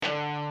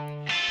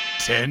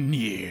10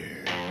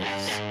 years.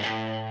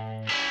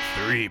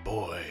 3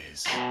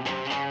 boys.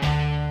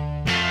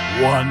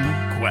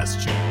 1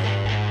 question.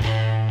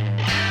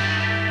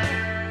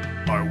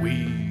 Are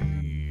we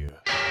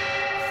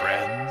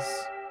friends?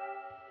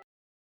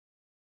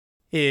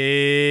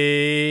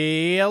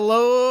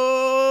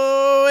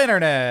 Hello,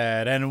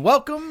 Internet, and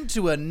welcome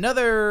to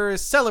another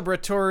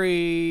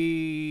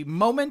celebratory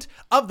moment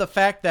of the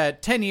fact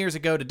that 10 years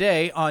ago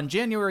today, on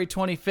January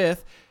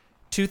 25th,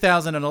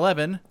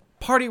 2011,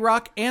 Party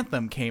Rock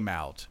Anthem came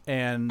out,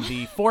 and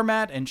the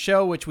format and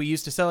show which we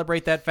used to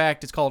celebrate that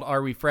fact is called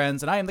Are We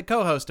Friends, and I am the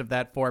co-host of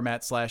that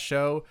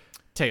format/show,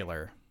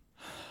 Taylor.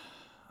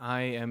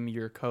 I am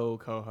your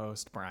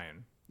co-host,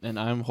 Brian. And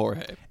I'm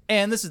Jorge.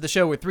 And this is the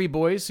show where 3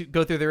 boys who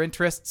go through their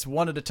interests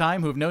one at a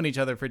time who have known each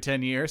other for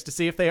 10 years to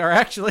see if they are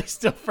actually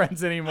still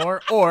friends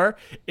anymore or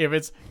if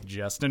it's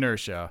just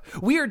inertia.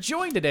 We are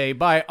joined today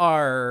by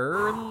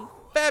our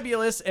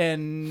fabulous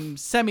and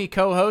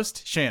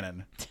semi-co-host,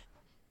 Shannon.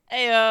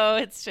 Heyo,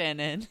 it's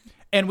Shannon.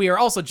 And we are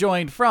also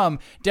joined from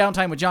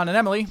Downtime with John and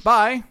Emily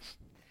by...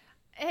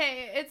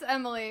 Hey, it's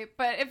Emily,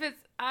 but if it's...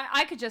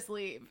 I could just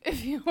leave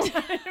if you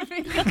wanted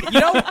me. You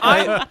know,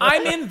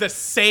 I'm in the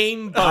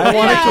same boat.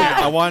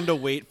 I wanted to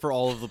wait for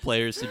all of the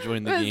players to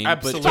join the game.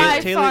 Absolutely. But By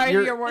Taylor, far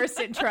your worst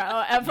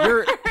intro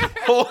ever.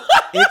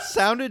 it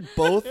sounded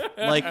both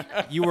like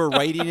you were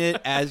writing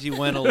it as you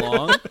went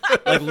along,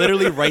 like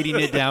literally writing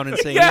it down and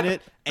saying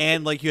it,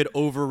 and like you had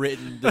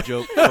overwritten the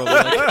joke from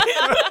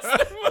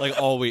like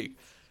all week.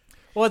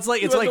 Well, it's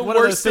like one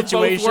of those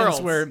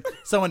situations where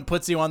someone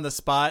puts you on the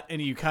spot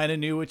and you kind of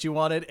knew what you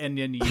wanted, and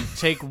then you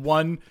take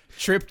one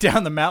trip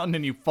down the mountain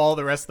and you fall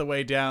the rest of the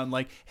way down.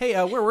 Like, hey,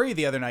 where were you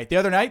the other night? The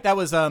other night that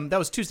was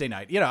Tuesday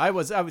night. You know, I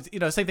was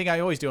same thing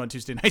I always do on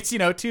Tuesday nights. You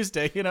know,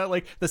 Tuesday. You know,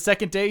 like the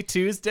second day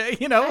Tuesday.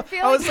 You know,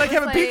 I was like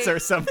having pizza or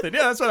something.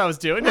 Yeah, that's what I was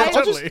doing. Yeah,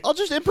 totally. I'll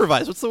just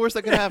improvise. What's the worst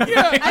that could happen?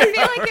 I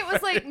feel like it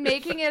was like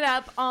making it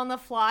up on the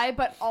fly,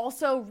 but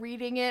also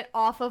reading it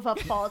off of a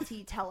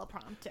faulty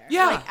teleprompter.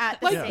 Yeah, like at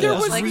the same there time.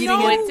 was Like reading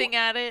pointing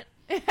at it.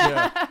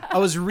 Yeah. I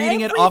was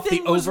reading it off the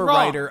Everything was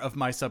overwriter wrong. of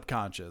my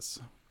subconscious.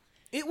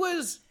 It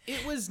was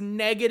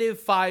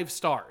 -5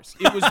 stars.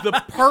 It was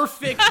the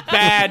perfect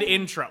bad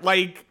intro.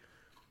 Like,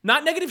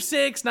 not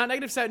 -6, not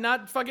 -7,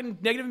 not fucking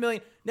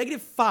 -1,000,000,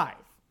 -5.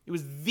 It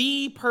was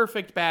the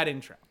perfect bad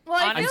intro. Well,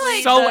 I I'm feel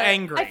like so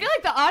angry. I feel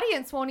like the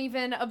audience won't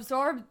even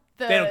absorb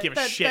the, They don't give a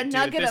the, shit, the dude,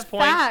 nugget at this of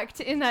point. fact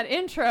in that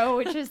intro,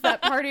 which is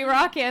that Party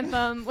Rock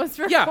Anthem was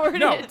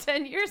recorded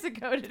 10 years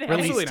ago today.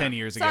 Released Absolutely 10 not.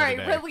 years ago Sorry,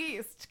 today.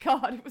 released.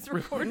 God, it was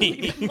recorded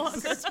even longer.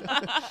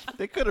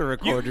 They could have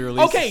recorded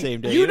release Okay, the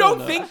same day. you don't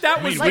know. think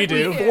that was we like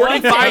do.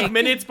 45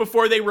 minutes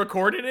before they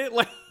recorded it?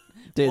 Like,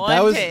 Dude,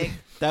 One take.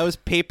 that was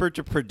paper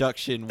to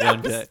production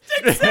one day.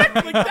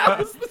 exactly. That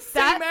was the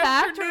same That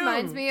fact afternoon.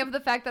 reminds me of the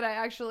fact that I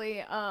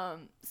actually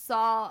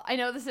saw. I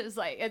know this is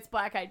like it's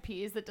Black Eyed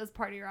Peas that does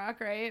Party Rock,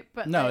 right?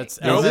 But No, like,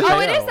 it's No. LMFAO. Oh,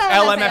 it is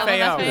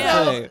LMFAO.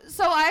 Yeah.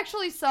 So I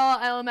actually saw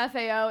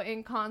LMFAO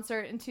in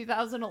concert in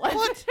 2011.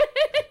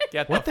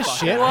 Get What the fuck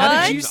shit? out.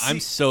 How did you I'm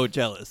so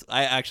jealous.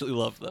 I actually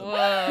love them.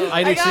 Whoa.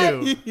 I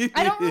do too.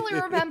 I don't really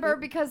remember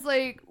because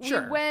like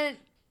Sure. we went.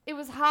 It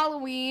was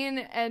Halloween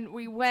and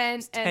we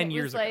went and 10 it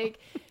years was ago. like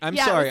I'm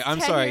yeah, it sorry. was I'm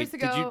 10 sorry. years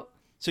Did ago. you?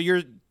 So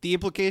the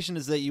implication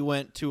is that you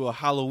went to a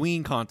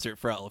Halloween concert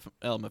for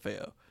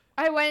LMFAO.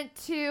 I went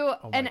to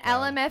an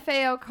God.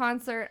 LMFAO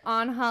concert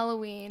on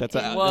Halloween. That's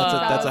in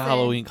a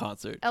Halloween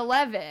concert.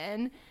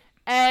 2011.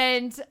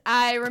 And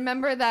I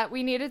remember that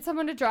we needed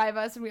someone to drive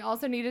us, and we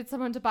also needed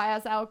someone to buy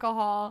us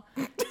alcohol.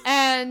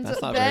 And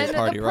That's not very then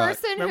Party the Rock.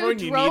 person Remember who when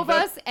you drove need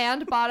that? us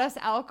and bought us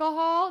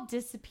alcohol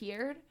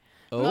disappeared.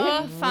 We Oh,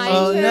 couldn't find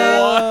Oh her.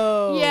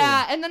 no!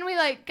 Yeah, and then we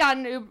like got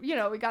an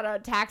Uber, we got a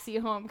taxi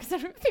home because I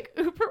don't think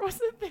Uber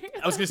was a thing.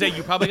 I was going to say,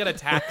 you probably got a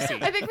taxi.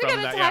 I think we from got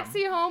a that, yeah.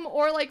 taxi home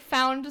or like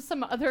found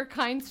some other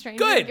kind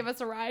stranger to Good. give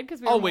us a ride because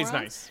we were Always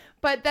morons. nice.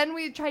 But then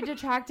we tried to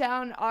track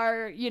down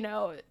our,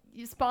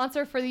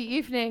 sponsor for the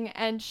evening,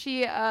 and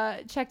she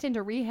checked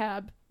into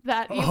rehab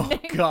that Oh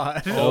evening.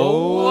 God!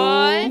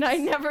 And I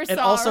never saw And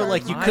also, her.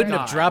 like, you My couldn't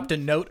God. have dropped a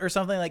note or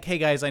something like, "Hey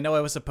guys, I know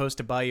I was supposed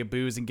to buy you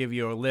booze and give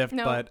you a lift,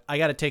 No. but I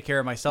got to take care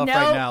of myself Nope.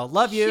 right now.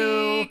 Love you."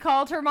 She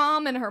called her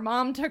mom, and her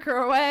mom took her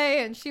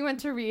away, and she went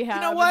to rehab.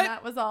 You know what? And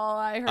that was all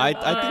I heard. I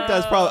about think her.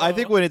 that's probably. I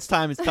think when it's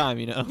time,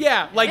 you know.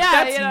 Yeah, like Yeah,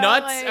 that's you know,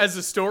 nuts like- as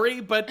a story,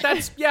 but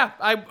that's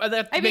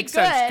that mean, makes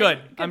sense. Good.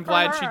 Good I'm for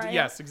glad her, she. right?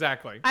 Yes,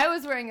 exactly. I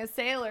was wearing a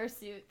sailor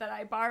suit that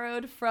I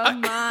borrowed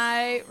from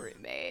my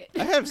roommate.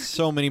 I have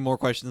so many more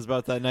questions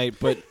about that night,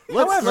 but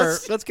However-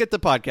 let's get the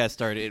podcast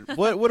started.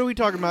 What are we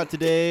talking about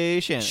today,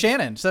 Shannon?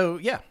 Shannon. So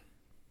yeah.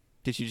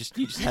 Did you just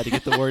had to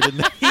get the word in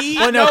there?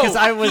 Well, no, because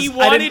I was He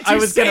wanted I to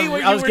was say gonna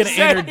what I you was were gonna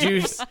saying.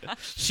 introduce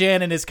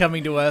Shannon is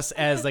coming to us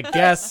as a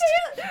guest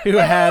who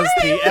has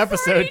the He's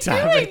episode already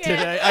topic doing it.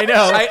 today. I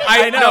know,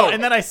 I know.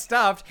 and then I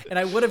stopped, and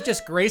I would have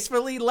just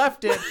gracefully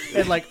left it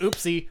and like,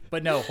 oopsie,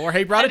 but no,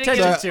 Jorge brought I didn't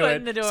attention get his to foot it.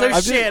 in the door. So I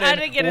just- Shannon, I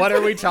didn't get his what are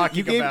foot we in the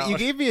talking You about?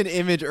 gave me an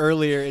image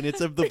earlier, and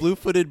it's of the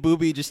blue-footed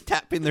booby just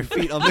tapping their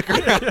feet on the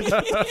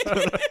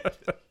ground.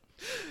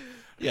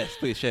 Yes,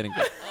 please, Shannon.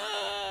 Go.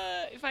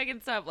 If I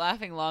can stop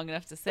laughing long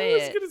enough to say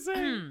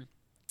it.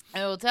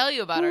 I will tell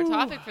you about our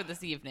topic for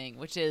this evening,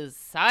 which is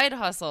side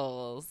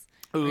hustles.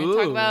 We're going to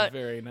talk about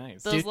very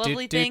nice. those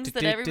lovely things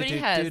that everybody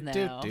has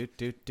now.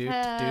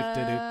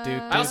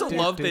 I also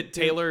love that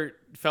Taylor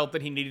felt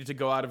that he needed to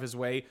go out of his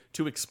way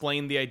to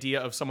explain the idea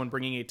of someone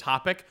bringing a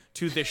topic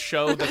to this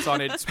show that's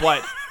on its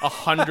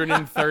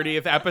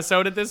 130th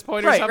episode at this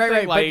point or something.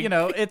 Right. Like,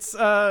 but it's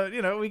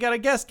we got a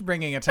guest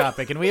bringing a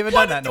topic, and we haven't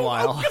done that in a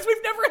while. Because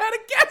we've never had a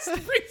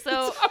guest bring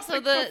So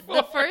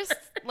the first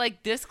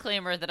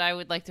disclaimer that I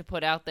would like to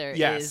put out there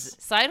is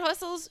side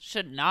hustles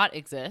should not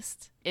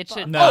exist. It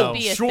should not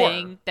be a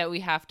thing that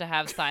we have to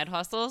have side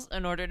hustles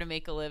in order to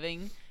make a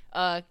living.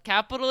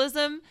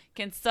 Capitalism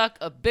can suck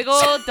a big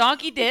old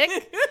donkey dick.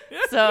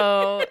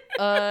 So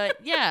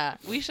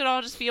we should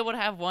all just be able to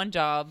have one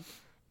job,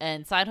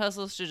 and side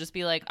hustles should just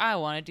be like, I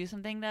want to do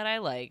something that I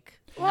like.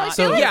 Well, I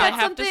feel feel like I that's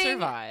have to something-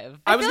 survive.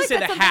 I was feel going to say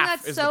that's the something half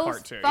that's is so the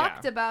part too.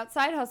 fucked about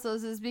side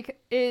hustles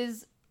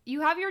is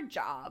you have your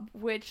job,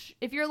 which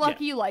if you're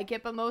lucky you like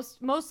it, but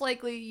most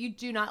likely you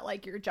do not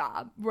like your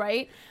job,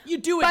 right? You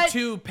do it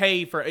to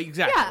pay for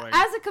exactly. Yeah,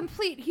 as a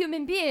complete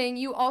human being,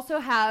 you also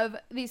have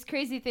these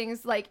crazy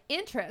things like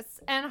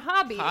interests and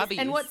hobbies.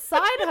 And what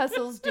side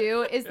hustles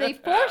do is they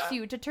force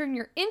you to turn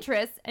your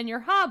interests and your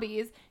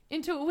hobbies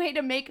into a way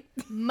to make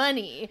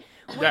money,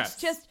 which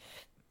just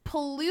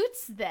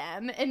pollutes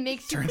them and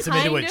makes turns you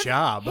them into kind a of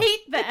job.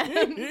 hate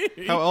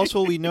them. How else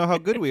will we know how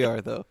good we are,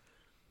 though?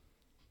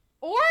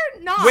 Or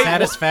not.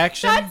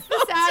 Satisfaction. That's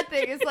the sad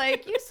thing is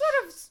like you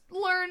sort of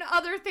learn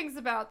other things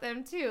about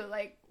them too.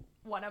 Like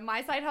one of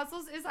my side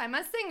hustles is I'm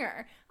a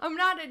singer. I'm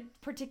not a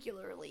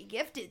particularly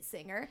gifted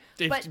singer,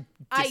 but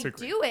I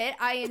do it.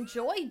 I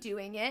enjoy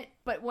doing it.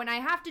 But when I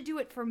have to do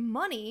it for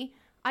money,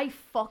 I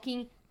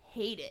fucking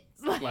hate it.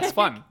 Less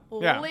fun.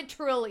 Yeah.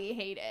 Literally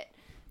hate it.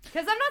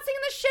 Because I'm not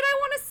singing the shit I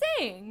want to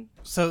sing.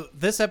 So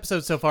this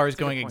episode so far is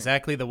going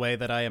exactly the way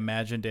that I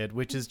imagined it,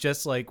 which is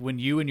just like when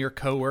you and your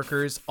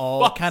coworkers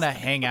all kind of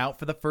hang out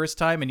for the first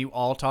time and you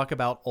all talk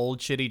about old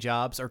shitty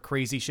jobs or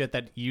crazy shit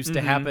that used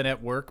to happen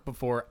at work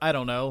before, I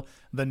don't know,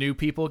 the new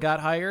people got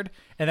hired.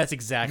 And that's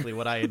exactly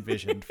what I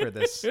envisioned for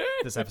this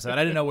episode. I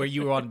didn't know where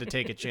you wanted to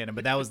take it, Shannon,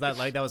 but that was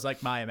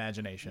my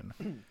imagination.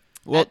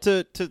 Well,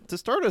 to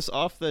start us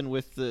off then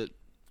with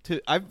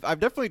I've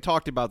definitely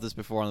talked about this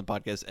before on the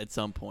podcast at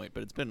some point,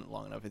 but it's been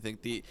long enough. I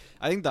think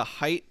the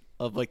height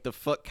of like the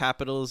fuck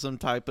capitalism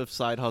type of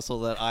side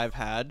hustle that I've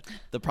had,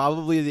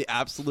 probably the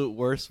absolute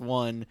worst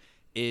one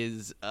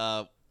is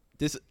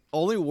this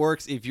only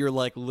works if you're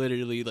like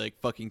literally like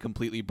fucking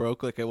completely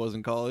broke, like I was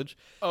in college.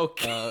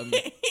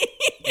 Okay.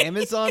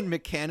 Amazon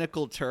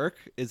Mechanical Turk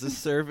is a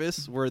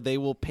service where they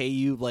will pay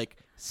you like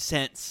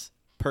cents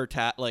per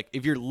like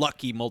if you're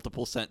lucky,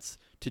 multiple cents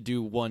to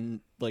do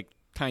one like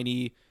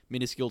tiny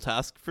minuscule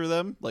task for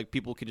them. Like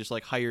people could just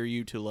like hire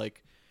you to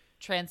like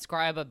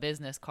transcribe a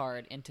business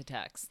card into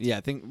text. Yeah,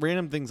 I think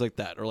random things like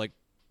that, or like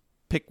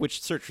pick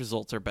which search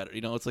results are better.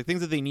 You know, it's like things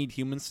that they need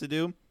humans to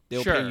do.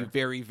 They'll pay you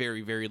very,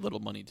 very, very little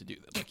money to do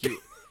that.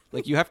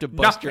 Like you have to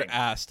bust your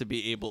ass to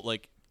be able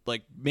like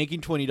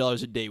making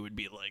 $20 a day would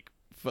be like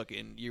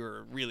fucking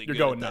you're really good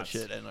at that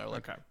shit. And are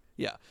like,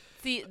 yeah.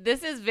 See,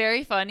 this is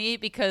very funny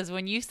because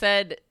when you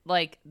said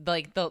like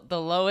the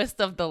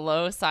lowest of the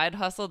low side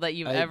hustle that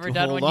you've ever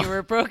done when you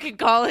were broke in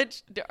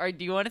college, do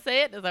you want to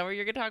say it? Is that what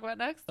you're going to talk about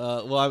next?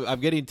 Well, I'm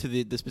getting to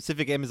the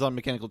specific Amazon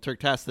Mechanical Turk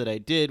task that I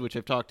did, which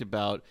I've talked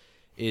about.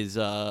 Is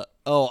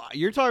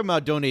you're talking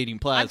about donating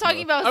plasma. I'm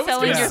talking about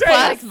selling your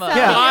plasma.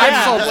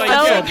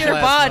 Selling your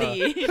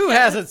body. Who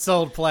hasn't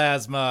sold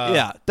plasma?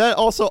 Yeah, that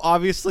also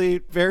obviously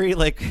very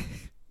like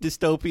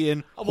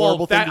dystopian,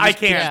 horrible thing. I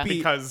can't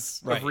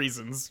because of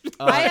reasons.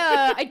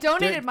 I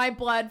donated my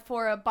blood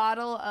for a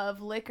bottle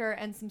of liquor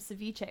and some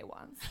ceviche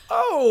once.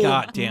 Oh,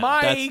 God damn!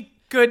 My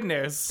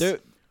goodness.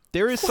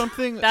 There is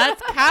something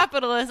that's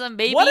capitalism,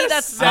 baby.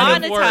 That's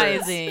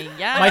monetizing.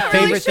 Yeah. My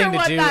favorite thing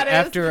to do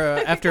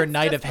after a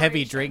night of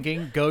heavy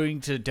drinking, going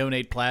to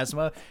donate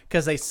plasma,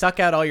 because they suck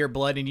out all your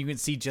blood and you can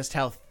see just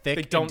how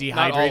thick and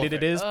dehydrated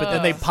it is. But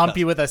then they pump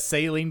you with a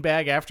saline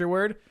bag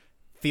afterward.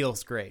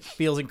 Feels great.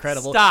 Feels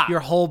incredible. Stop. Your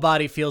whole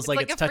body feels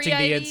like it's touching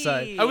the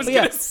inside. I was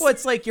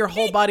it's like your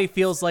whole body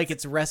feels like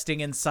it's resting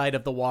inside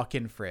of the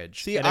walk-in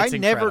fridge. See, I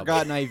never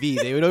got an IV.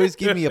 They would always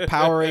give me a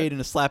Powerade and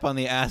a slap on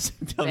the ass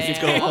and tell me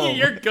to go home.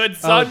 You're good,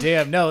 son. Oh,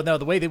 damn. No.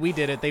 The way that we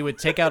did it, they would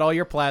take out all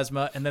your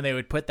plasma and then they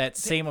would put that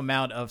same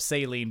amount of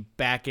saline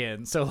back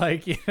in. So,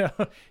 like,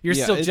 you're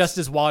still just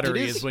as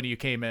watery as when you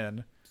came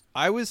in.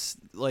 I was,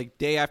 like,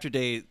 day after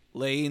day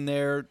laying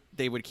there.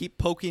 They would keep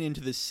poking into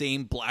the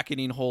same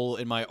blackening hole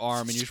in my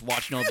arm, and you're just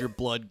watching all of your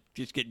blood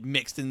just get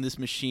mixed in this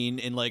machine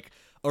in, like,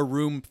 a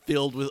room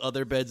filled with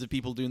other beds of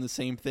people doing the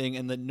same thing.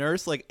 And the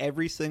nurse, like,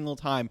 every single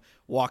time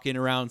walking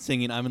around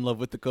singing I'm in love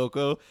with the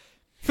cocoa.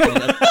 At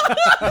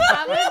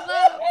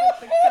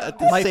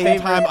the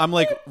same time, I'm,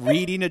 like,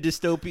 reading a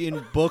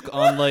dystopian book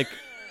on, like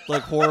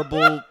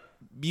horrible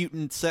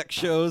mutant sex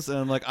shows, and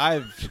I'm like,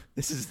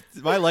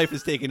 my life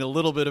is taking a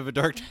little bit of a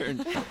dark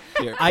turn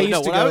here. I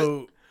used to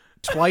go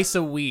twice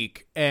a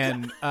week,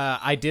 and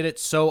I did it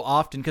so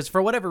often because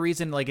for whatever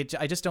reason, like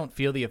I just don't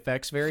feel the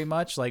effects very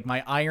much. Like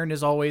my iron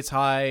is always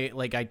high.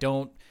 Like I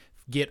don't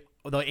get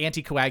the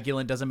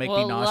anticoagulant doesn't make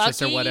me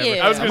nauseous or whatever. You.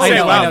 I was gonna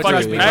say, wow,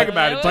 fucking brag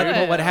about it.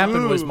 But what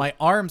happened was my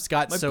arms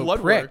got so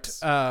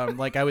pricked.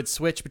 Like I would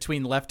switch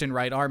between left and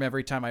right arm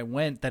every time I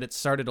went that it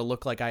started to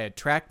look like I had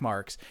track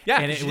marks. Yeah,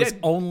 and it was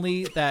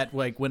only that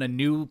like when a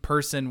new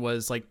person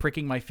was like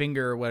pricking my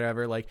finger or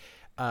whatever, like.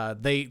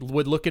 They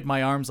would look at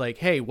my arms like,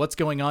 hey, what's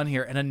going on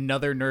here? And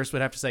another nurse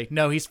would have to say,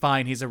 no, he's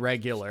fine. He's a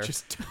regular.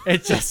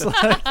 It's just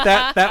like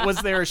that was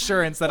their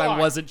assurance that I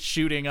wasn't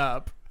shooting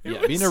up.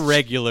 Yeah, being a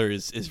regular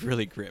is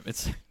really grim.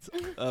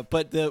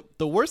 But the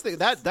worst thing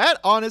that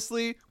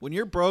honestly, when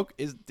you're broke,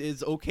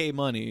 is okay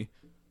money.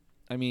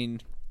 I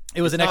mean,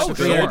 it was an extra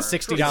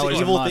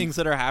 $360 evil things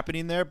that are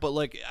happening there, but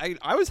like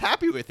I was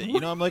happy with it. You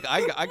know, I'm like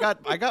I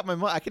got my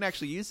money. I can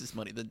actually use this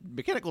money. The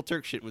Mechanical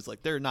Turk shit was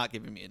like they're not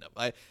giving me enough.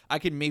 I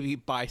can maybe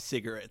buy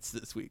cigarettes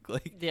this week.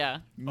 Like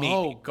maybe.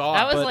 Oh god,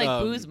 that was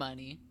like booze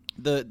money.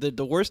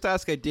 The worst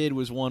task I did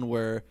was one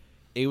where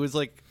it was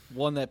like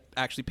one that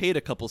actually paid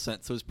a couple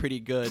cents, so it was pretty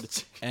good,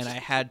 and I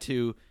had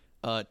to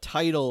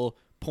title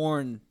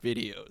porn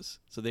videos.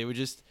 So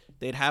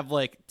they'd have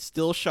like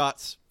still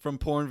shots from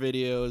porn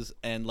videos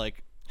and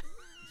like.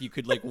 You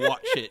could like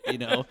watch it, you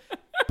know,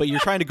 but you're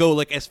trying to go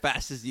like as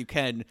fast as you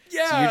can.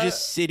 Yeah. So you're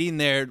just sitting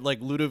there like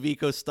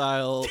Ludovico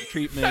style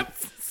treatment,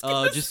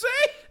 just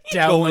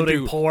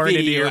downloading porn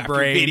into your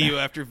brain, video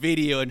after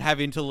video, and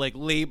having to like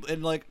label.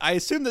 And like I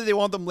assume that they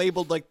want them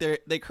labeled like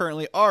they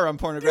currently are on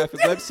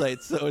pornographic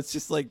websites. So it's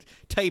just like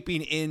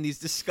typing in these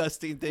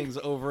disgusting things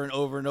over and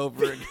over and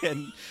over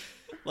again.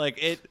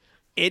 Like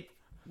it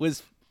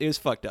was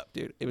fucked up,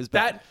 dude. It was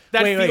bad.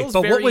 Wait,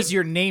 but what was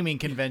your naming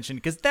convention?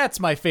 Because that's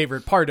my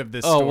favorite part of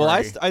this story. Oh, well,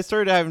 I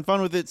started having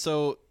fun with it.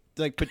 So,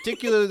 like,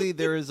 particularly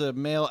there is a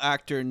male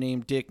actor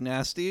named Dick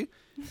Nasty.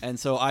 And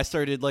so I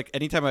started, like,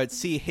 anytime I would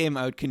see him,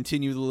 I would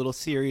continue the little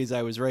series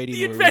I was writing.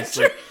 The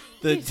adventure!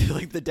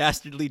 The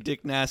Dastardly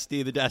Dick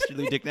Nasty, the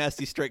Dastardly Dick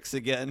Nasty Strikes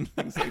Again.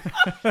 Things like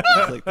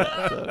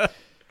that. So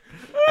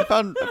I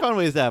found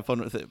ways to have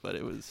fun with it, but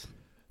it was...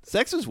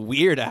 Sex was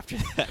weird after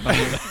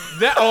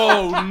that.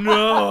 Oh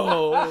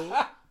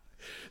no!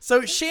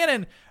 So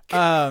Shannon,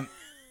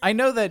 I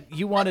know that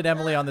you wanted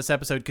Emily on this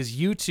episode because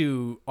you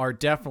two are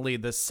definitely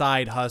the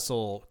side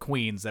hustle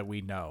queens that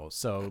we know.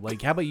 So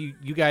like, how about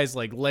you guys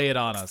like lay it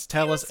on us?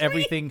 Tell us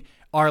everything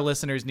our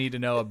listeners need to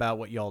know about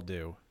what y'all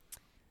do.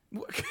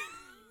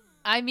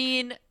 I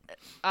mean,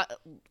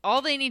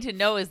 all they need to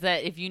know is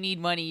that if you need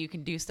money, you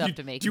can do stuff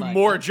to make money. Do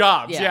more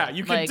jobs. Yeah,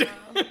 you can.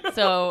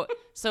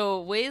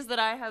 So ways that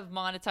I have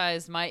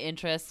monetized my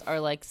interests are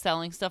like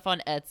selling stuff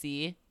on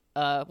Etsy,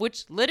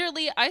 which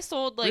literally I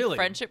sold like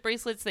friendship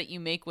bracelets that you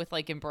make with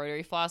like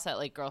embroidery floss at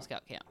like Girl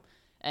Scout camp,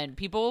 and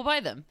people will buy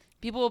them.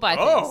 People will buy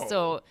things.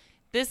 So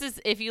this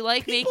is if you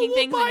like making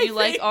things and you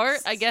like art,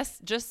 I guess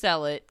just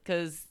sell it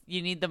because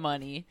you need the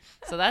money.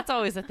 So that's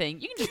always a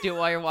thing. You can just do it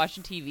while you're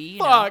watching TV.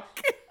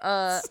 Fuck.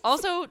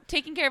 Also,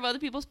 taking care of other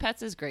people's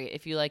pets is great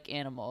if you like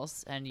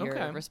animals and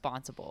you're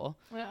responsible.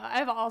 Well,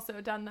 I've also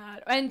done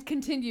that and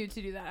continue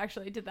to do that.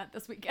 Actually, I did that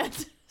this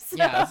weekend. So.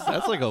 Yeah,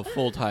 that's like a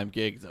full-time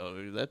gig, though.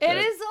 It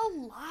is a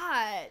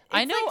lot. It's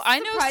I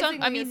know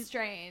some. I mean, a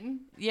strain.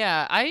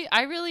 Yeah,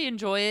 I really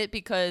enjoy it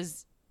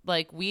because.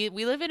 Like we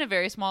live in a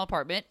very small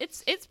apartment.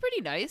 It's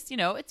pretty nice, you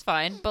know, it's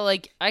fine. But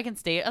like I can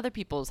stay at other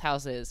people's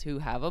houses who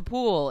have a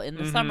pool in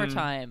the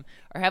summertime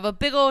or have a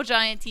big old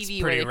giant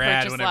TV where they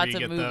purchase lots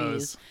of movies.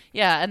 Those.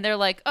 Yeah, and they're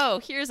like,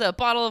 "Oh, here's a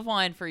bottle of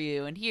wine for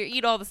you and here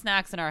eat all the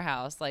snacks in our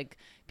house." Like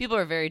people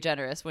are very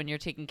generous when you're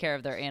taking care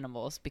of their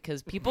animals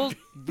because people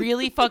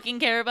really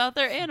fucking care about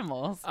their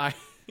animals.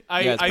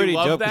 It's pretty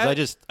dope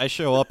because I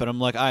show up and I'm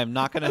like, I am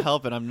not going to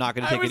help and I'm not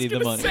going to take any of the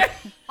money.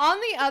 On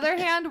the other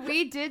hand,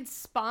 we did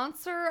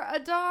sponsor a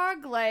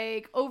dog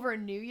like over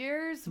New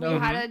Year's. We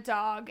had a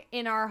dog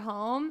in our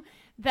home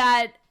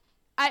that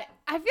I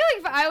feel like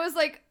if I was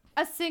like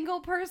a single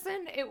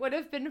person, it would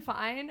have been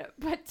fine.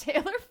 But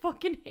Taylor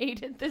fucking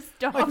hated this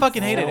dog. I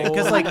fucking hated it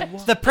because like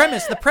the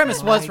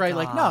premise was right.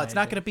 Like no, it's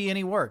not going to be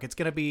any work. It's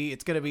gonna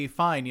be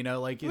fine. You know,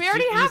 like we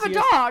already have a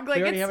dog.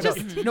 Like it's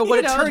just no. What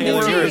it turned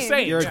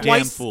into, you're a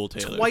damn fool,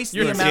 Taylor.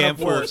 You're a damn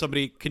fool if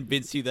somebody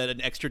convinced you that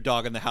an extra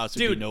dog in the house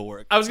would be no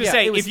work. I was gonna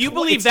say if you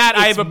believe that,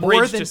 I have a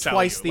bridge to sell you.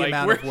 More than twice the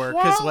amount of work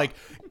because like.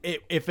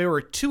 If there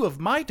were two of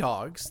my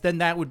dogs, then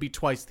that would be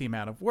twice the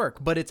amount of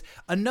work. But it's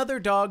another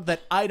dog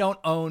that I don't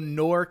own,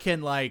 nor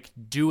can like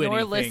do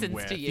anything listens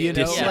with. to you.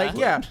 know,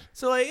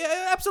 So like,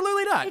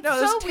 absolutely not. It's no,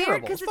 so that's weird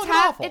terrible. because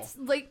It's it's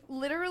like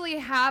literally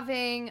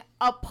having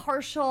a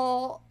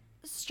partial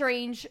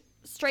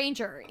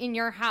stranger in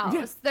your house.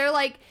 Yeah. They're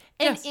like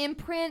an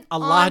imprint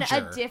on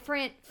a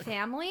different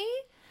family.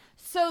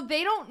 So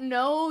they don't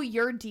know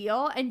your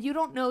deal and you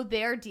don't know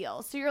their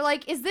deal. So you're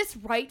like, is this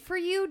right for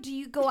you? Do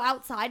you go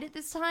outside at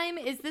this time?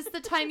 Is this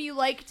the time you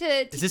like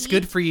to Is this eat?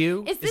 good for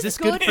you? Is this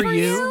good for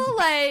you?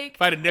 Like,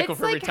 if I had a nickel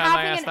for every time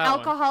I asked that one. It's like having an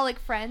alcoholic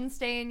friend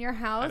stay in your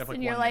house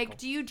and you're like,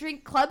 do you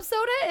drink club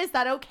soda? Is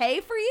that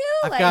okay for you?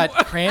 I've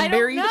got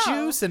cranberry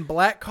juice and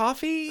black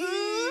coffee.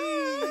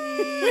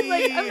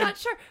 Like, I'm not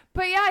sure.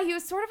 But yeah, he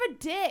was sort of a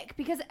dick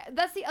because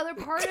that's the other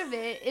part of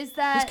it is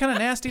that he's kind of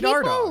nasty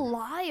dog. People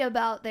lie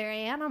about their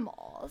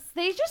animals.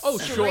 They just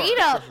straight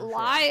up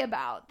lie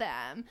about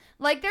them.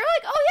 Like, they're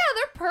like, oh yeah,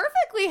 they're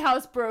perfectly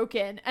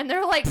housebroken. And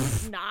they're like,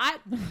 not.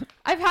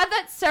 I've had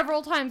that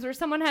several times where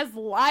someone has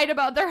lied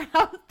about their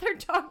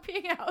dog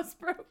being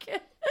housebroken.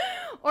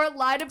 Or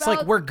lied about... It's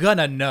like, we're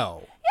gonna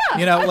know. Yeah,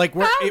 you know, like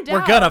we're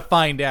gonna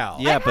find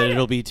out. Yeah, but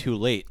it'll be too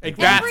late.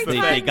 Exactly.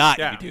 They got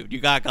you, dude. You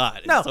got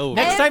No,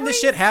 next time this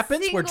shit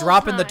happens, we're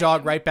dropping the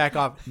dog right back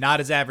off. Not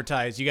as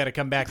advertised. You got to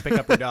come back, pick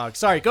up your dog.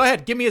 Sorry, go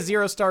ahead. Give me a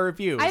 0-star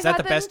review. Is that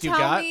the best you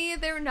got? Tell me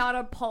they're not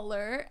a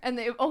puller, and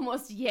they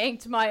almost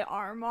yanked my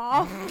arm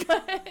off. Dude,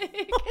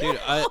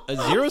 a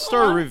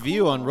 0-star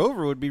review on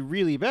Rover would be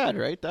really bad,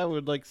 right? That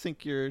would like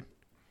sink your...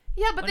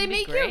 Yeah, but they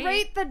make you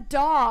rate the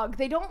dog.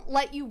 They don't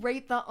let you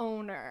rate the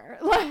owner.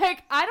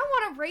 Like, I don't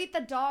want to rate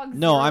the dog.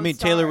 No, I mean,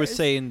 Taylor was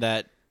saying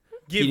that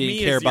he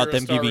didn't care about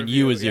them giving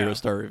you a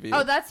 0-star review.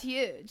 Oh, that's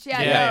huge.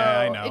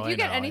 Yeah, I know. If you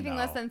get anything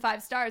less than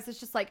 5 stars, it's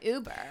just like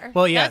Uber.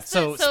 Well, yeah.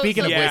 So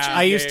speaking of which,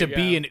 I used to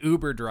be an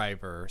Uber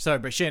driver. Sorry,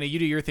 but Shanna, you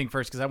do your thing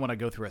first because I want to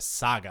go through a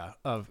saga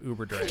of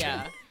Uber driving.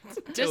 Yeah.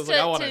 Just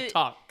I want to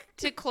talk.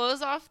 To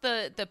close off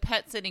the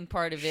pet sitting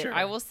part of it,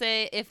 I will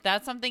say if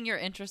that's something you're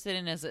interested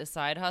in as a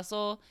side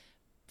hustle,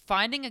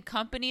 finding a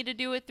company to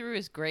do it through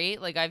is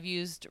great. Like, I've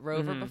used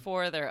Rover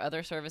before. There are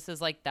other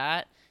services like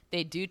that.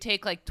 They do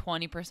take like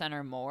 20%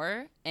 or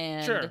more,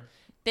 and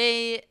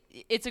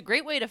it's a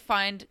great way to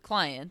find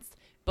clients.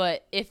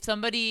 But if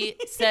somebody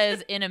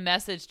says in a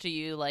message to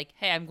you like,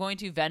 hey, I'm going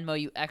to Venmo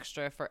you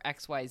extra for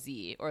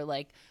XYZ, or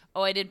like,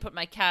 oh, I didn't put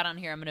my cat on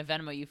here, I'm going to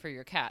Venmo you for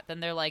your cat, then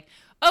they're like,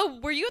 oh,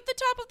 were you at the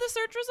top of the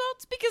search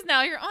results? Because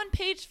now you're on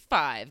page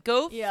 5.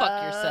 Go fuck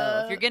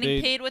yourself. You're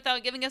getting paid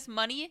without giving us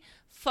money.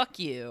 Fuck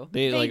you.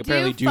 They like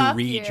apparently do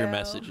read your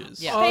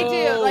messages. Yeah. They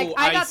do. Like,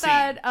 I got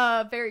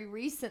that very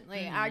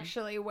recently,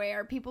 actually,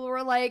 where people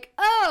were like,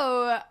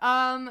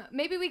 oh,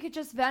 maybe we could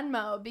just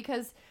Venmo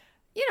because...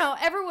 You know,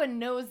 everyone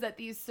knows that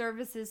these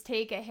services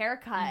take a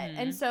haircut.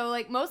 And so,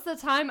 like, most of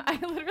the time, I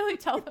literally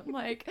tell them,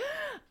 like,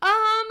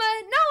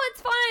 no,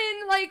 it's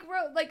fine. Like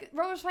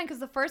Rover's fine. Because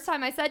the first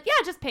time I said, yeah,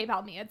 just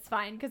PayPal me. It's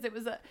fine. Because it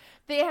was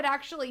they had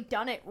actually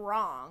done it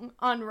wrong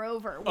on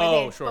Rover.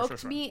 Where they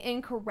booked me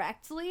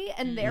incorrectly.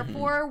 And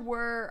therefore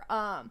were,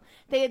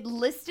 they had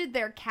listed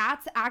their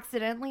cats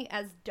accidentally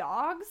as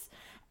dogs.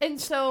 And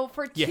so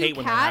for 2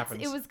 cats,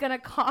 it was going to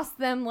cost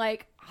them,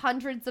 like,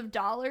 hundreds of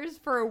dollars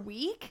for a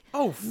week.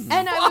 Oh,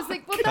 and I was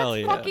like, well,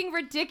 that's fucking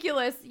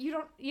ridiculous.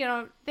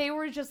 They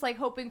were just like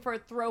hoping for a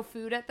throw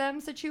food at them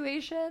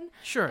situation.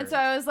 Sure. And so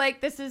I was like,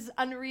 this is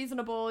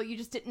unreasonable. You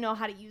just didn't know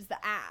how to use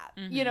the app.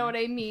 You know what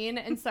I mean?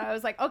 And so I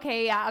was like,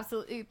 okay, yeah,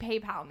 absolutely.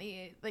 PayPal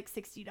me like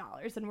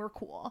 $60 and we're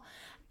cool.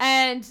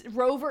 And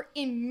Rover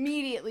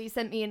immediately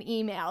sent me an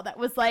email that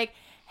was like,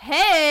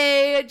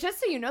 hey, just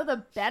so you know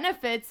the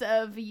benefits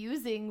of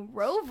using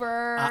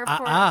Rover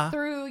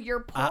through your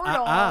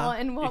portal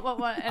and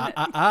what.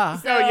 And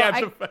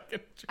so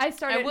I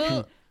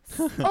started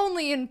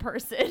only in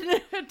person.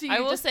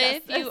 I will say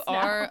if you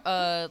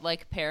are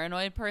like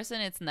paranoid person,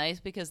 it's nice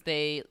because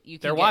you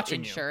can get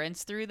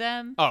insurance through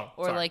them.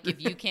 Or like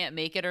if you can't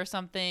make it or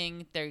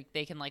something,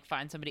 they can like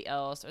find somebody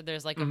else, or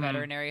there's like a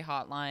veterinary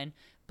hotline.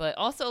 But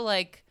also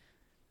like,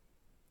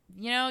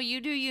 you know,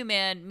 you do you,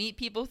 man. Meet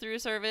people through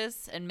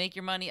service and make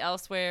your money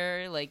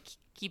elsewhere. Like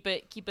keep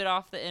it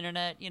off the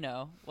internet. You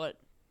know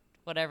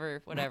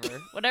whatever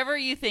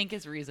you think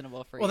is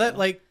reasonable for you. Well, that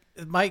like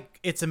Mike,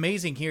 it's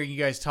amazing hearing you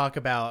guys talk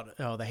about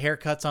the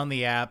haircuts on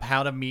the app,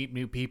 how to meet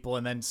new people,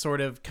 and then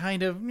sort of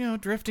kind of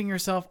drifting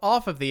yourself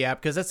off of the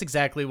app because that's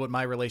exactly what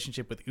my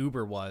relationship with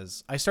Uber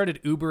was. I started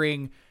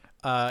Ubering.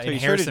 So you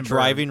started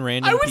driving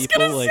random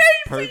people like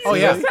oh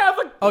yeah,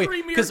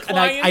 because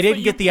I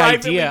didn't get the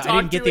idea.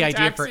 I didn't get the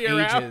idea for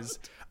ages.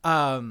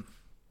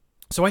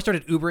 So I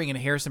started Ubering in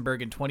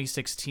Harrisonburg in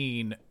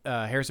 2016,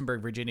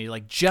 Harrisonburg, Virginia.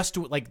 Like just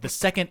like the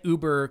second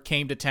Uber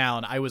came to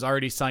town, I was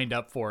already signed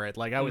up for it.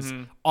 Like I was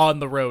on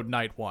the road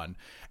night 1,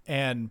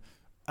 and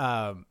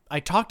I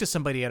talked to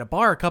somebody at a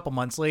bar a couple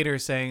months later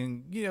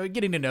saying,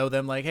 getting to know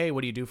them, like, hey,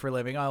 what do you do for a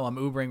living? Oh, I'm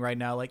Ubering right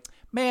now. Like,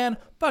 man,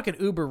 fucking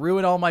Uber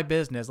ruined all my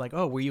business. Like,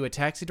 oh, were you a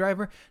taxi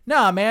driver?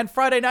 Nah, man,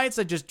 Friday nights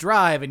I just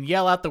drive and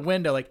yell out the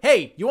window like,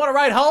 hey, you want to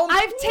ride home?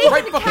 I've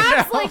taken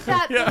cabs like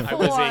that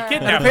before.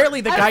 And apparently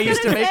the guy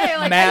used to make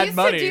mad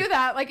money. I used to do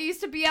that. Like, I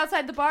used to be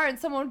outside the bar and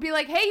someone would be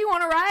like, hey, you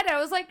want to ride?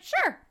 I was like,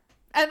 sure.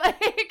 And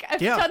like I've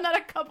done that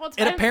a couple times.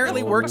 It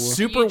apparently works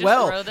super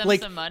well. Throw them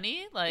some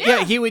money,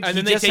 like he would. And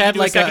he then they just take had you to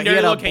like a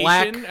secondary location,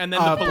 black, and then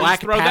the police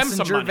black throw them some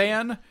passenger money.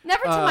 van.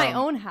 Never to my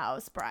own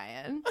house,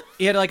 Brian.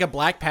 He had like a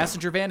black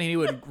passenger van, and he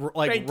would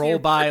like roll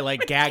by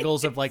like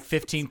gaggles of like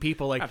 15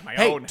 people. Like,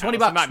 hey,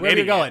 $20, where are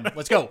you going?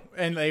 Let's go.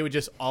 And they would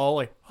just all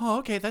like, oh,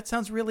 okay, that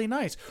sounds really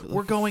nice.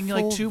 We're going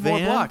like 2 more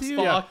blocks.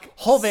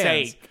 Whole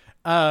vans.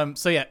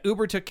 So yeah,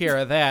 Uber took care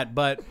of that,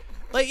 but.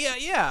 Like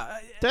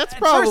that's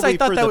probably first I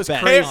thought that was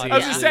best. crazy. I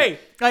was gonna say,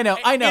 I know.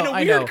 In a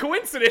weird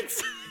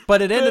coincidence,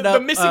 but it ended up the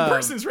missing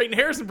persons rate in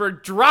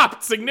Harrisonburg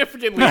dropped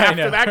significantly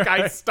after that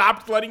guy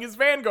stopped letting his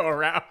van go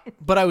around.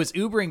 But I was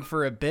Ubering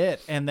for a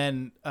bit, and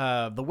then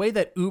the way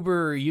that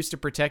Uber used to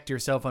protect your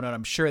cell phone, and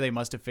I'm sure they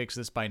must have fixed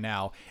this by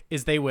now,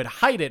 is they would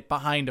hide it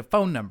behind a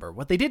phone number.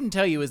 What they didn't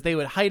tell you is they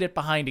would hide it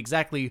behind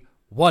exactly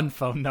one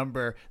phone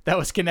number that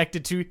was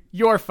connected to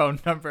your phone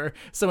number.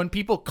 So when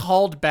people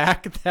called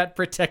back that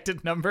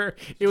protected number,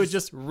 it would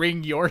just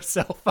ring your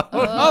cell phone.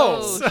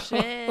 Oh,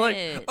 shit.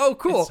 Like, oh,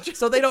 cool.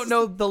 So they don't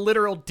know the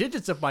literal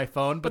digits of my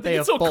phone, but they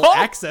have full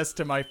access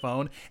to my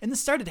phone. And this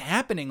started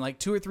happening like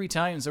 2 or 3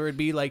 times. There would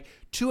be like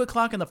 2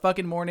 o'clock in the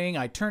fucking morning.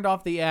 I turned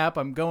off the app.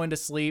 I'm going to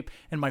sleep,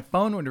 and my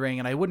phone would ring,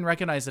 and I wouldn't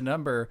recognize the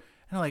number.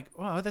 And I'm like,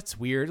 wow, that's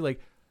weird.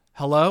 Like,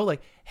 hello?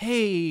 Like,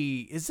 hey,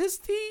 is this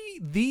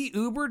the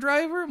Uber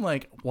driver? I'm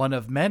like, one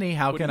of many.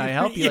 How can I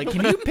help you? Like,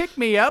 can you pick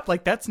me up?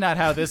 Like, that's not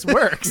how this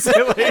works.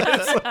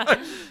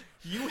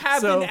 You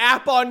have an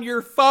app on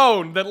your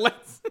phone that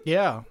lets...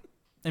 Yeah.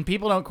 And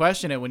people don't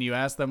question it when you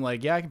ask them,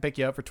 like, yeah, I can pick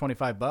you up for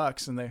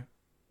 $25. And they,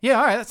 yeah,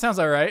 all right, that sounds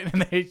all right.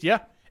 And they, yeah.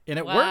 And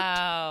it worked.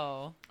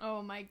 Wow.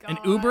 Oh, my God. And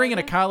Ubering in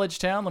a college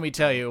town, let me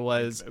tell you,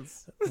 was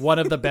one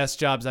of the best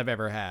jobs I've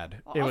ever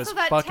had. It was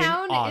that fucking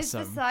town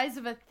awesome. is the size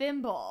of a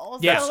thimble.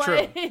 Yeah, so, it's true.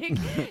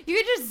 Like, you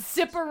could just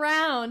zip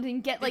around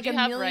and get like a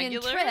million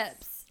regulars?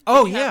 trips.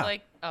 Oh, yeah.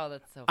 Oh,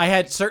 that's so funny. I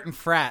had certain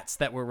frats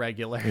that were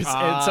regulars.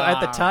 And so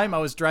at the time, I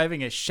was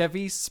driving a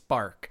Chevy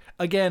Spark.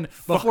 Again,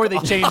 before they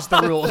changed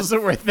the rules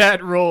where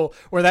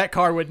that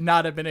car would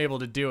not have been able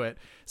to do it.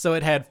 So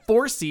it had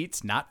 4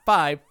 seats, not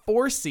 5,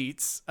 4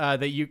 seats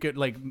that you could,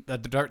 like, the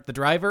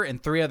driver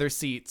and 3 other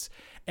seats.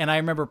 And I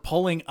remember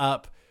pulling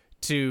up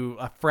to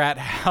a frat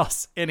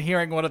house and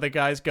hearing one of the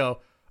guys go,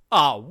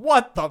 "Oh,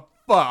 what the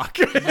fuck?"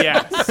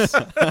 Yes.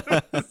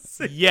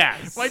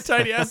 Yes. My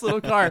tiny ass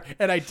little car.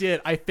 And I did.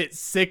 I fit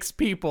 6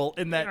 people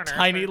in that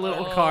tiny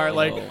little car,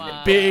 like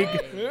big,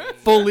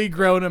 fully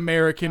grown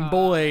American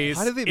boys.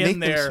 How did they in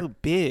make there. them so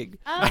big?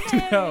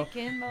 I know.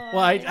 Well,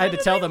 I had to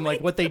tell them,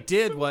 like, what they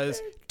did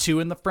was 2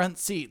 in the front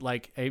seat.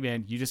 Like, hey,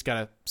 man, you just got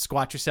to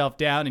squat yourself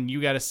down and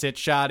you got to sit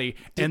shoddy.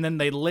 And then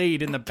they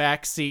laid in the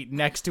back seat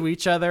next to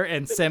each other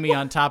and semi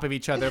on top of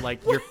each other,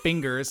 like your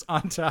fingers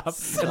on top.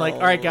 And like,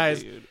 all right,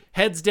 guys. Dude.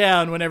 Heads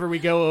down whenever we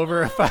go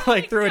over if I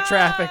like through a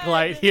traffic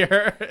light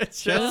here.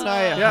 It's just, and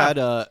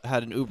I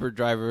had an Uber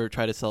driver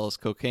try to sell us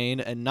cocaine,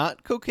 and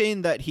not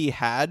cocaine that he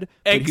had,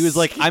 but he was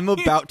like, "I'm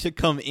about to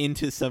come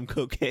into some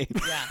cocaine."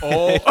 Yeah.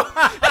 Oh,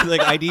 like,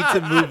 I need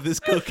to move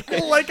this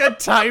cocaine. Like a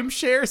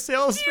timeshare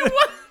salesman.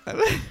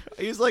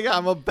 He was like,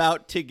 "I'm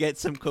about to get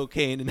some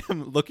cocaine, and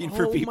I'm looking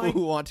for people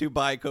who want to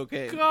buy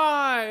cocaine."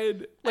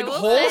 God, like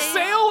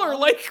wholesale or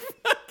like?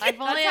 I've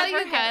only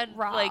ever had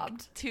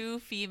like 2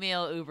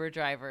 female Uber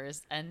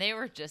drivers, and they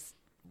were just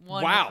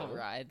wonderful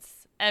rides.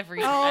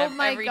 Every time,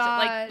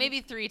 like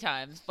maybe 3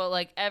 times, but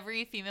like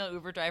every female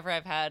Uber driver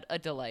I've had, a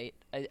delight,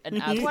 an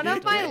absolute One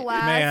of delight. my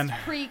last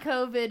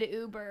pre-COVID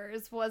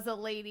Ubers was a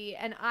lady,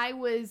 and I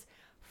was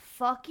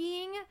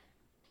fucking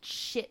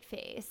shit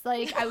face.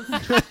 Like, I was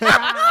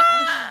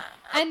trash.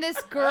 And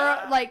this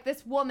girl, like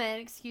this woman,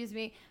 excuse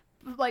me,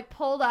 like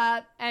pulled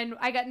up, and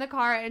I got in the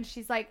car, and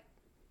she's like,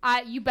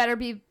 you better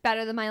be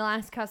better than my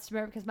last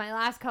customer, because my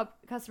last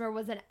customer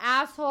was an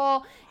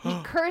asshole. He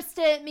cursed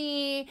at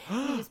me.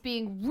 He was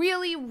being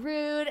really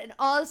rude and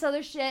all this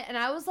other shit. And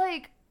I was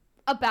like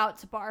about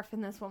to barf in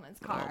this woman's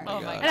car.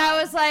 Oh my God. And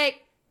I was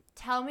like,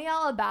 tell me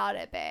all about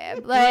it,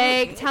 babe.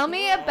 Like, tell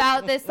me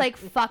about this, like,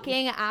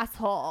 fucking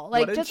asshole.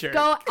 Like, just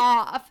go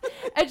off.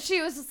 And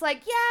she was just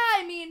like, yeah,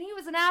 I mean, he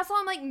was an asshole.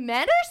 I'm like,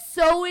 men are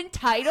so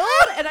entitled.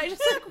 And I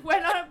just, like,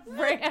 went on a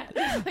rant,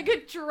 like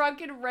a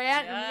drunken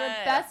rant, and we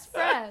were best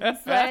friends.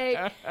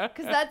 Like,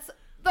 because that's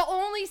the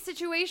only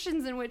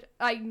situations in which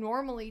I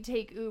normally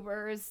take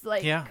Ubers,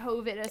 like,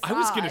 COVID aside. I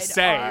was going to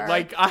say,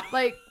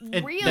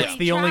 really that's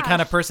the only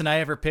kind of person I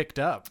ever picked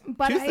up.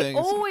 But I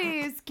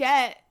always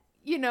get...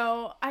 You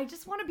know, I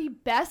just want to be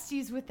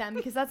besties with them,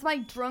 because that's my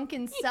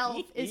drunken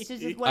self. It's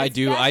just what I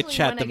do. I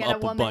chat them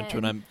up a bunch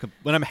when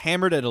I'm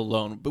hammered and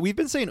alone. But we've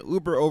been saying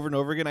Uber over and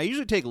over again. I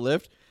usually take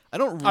Lyft. I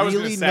don't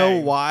really know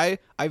why.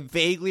 I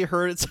vaguely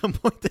heard at some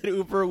point that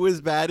Uber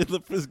was bad and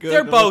Lyft was good.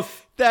 They're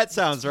both. That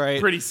sounds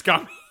right. Pretty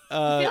scummy.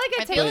 I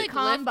feel like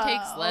Lyft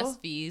takes less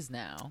fees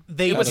now.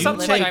 It was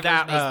something like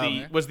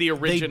that was the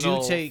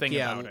original thing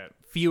about it.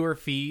 fewer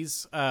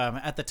fees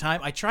at the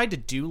time. I tried to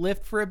do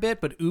Lyft for a bit,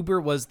 but Uber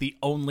was the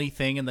only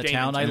thing in the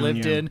town I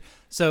lived in.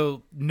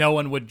 So no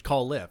one would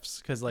call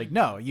Lyfts because, like,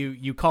 no,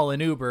 you call an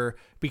Uber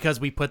because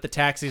we put the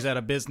taxis out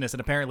of business.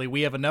 And apparently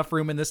we have enough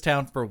room in this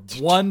town for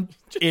one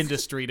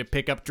industry to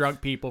pick up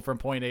drunk people from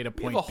point A to point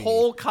B. We have a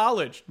whole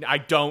college. I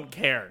don't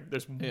care.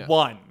 There's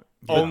one.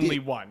 Only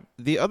one.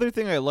 The other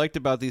thing I liked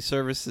about these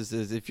services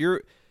is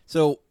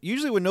so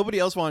usually when nobody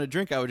else wanted to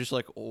drink, I would just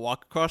like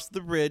walk across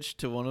the bridge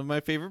to one of my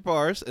favorite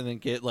bars and then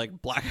get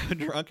like blackout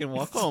drunk and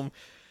walk home.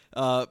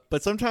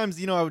 But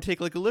sometimes, I would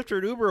take like a Lyft or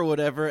an Uber or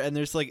whatever, and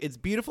there's like, it's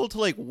beautiful to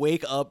like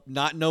wake up,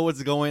 not know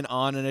what's going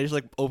on, and I just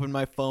like open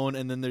my phone,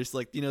 and then there's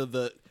like,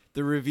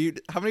 the review.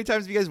 How many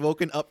times have you guys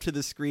woken up to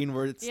the screen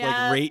where it's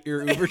like rate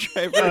your Uber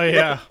driver? Oh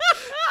yeah.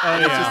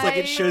 It's just like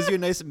it shows you a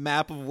nice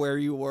map of where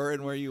you were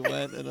and where you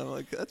went, and I'm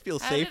like, that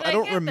feels safe. I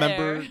don't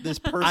remember this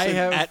person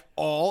at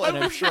all, and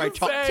I'm sure I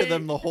talked to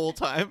them the whole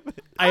time.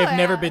 I have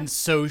never been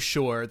so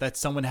sure that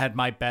someone had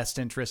my best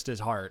interest at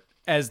heart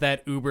as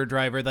that Uber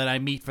driver that I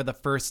meet for the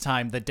first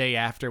time the day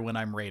after when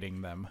I'm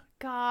rating them.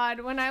 God,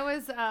 when I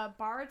was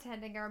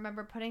bartending, I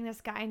remember putting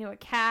this guy into a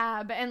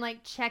cab and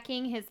like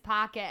checking his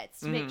pockets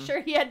to make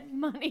sure he had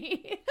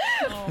money.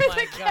 Oh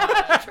my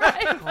god!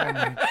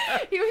 Driver.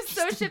 He was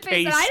so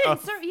shit-faced, but I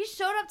didn't serve. He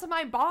showed up to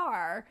my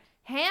bar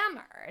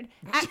hammered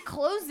at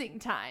closing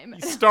time.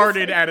 You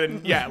started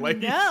like,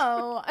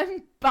 no,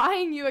 I'm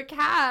buying you a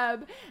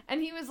cab,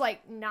 and he was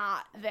like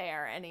not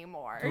there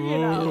anymore.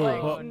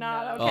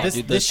 Not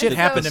okay. This shit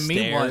happened to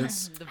me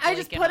once. I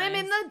just put him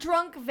in the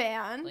drunk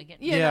van,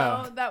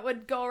 that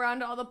would go around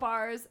to all the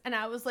bars, and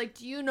I was like,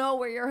 do you know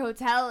where your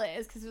hotel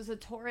is? Because it was a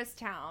tourist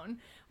town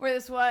where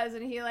this was,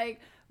 and he like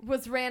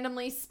was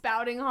randomly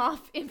spouting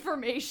off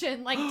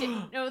information, like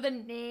didn't know the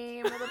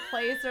name or the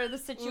place or the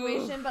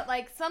situation, but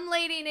like some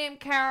lady named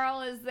Carol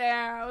is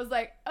there. I was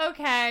like,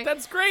 okay,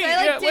 that's great. So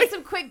I did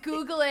some quick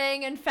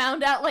Googling and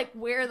found out like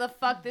where the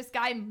fuck this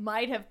guy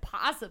might have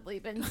possibly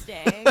been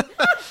staying.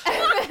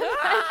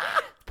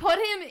 Put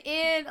him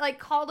in, like,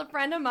 called a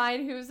friend of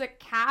mine who's a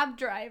cab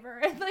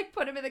driver and, like,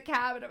 put him in the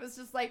cab. And it was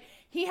just like,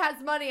 he has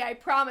money, I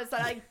promise.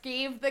 And I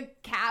gave the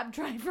cab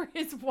driver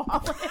his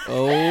wallet.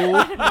 Oh.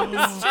 And I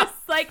was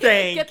just like,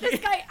 get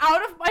this guy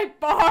out of my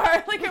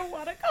bar. Like, I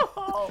want to go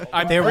home.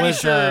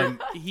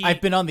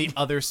 I've been on the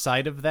other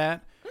side of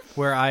that,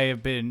 where I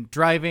have been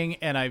driving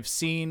and I've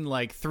seen,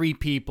 like, 3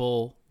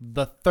 people,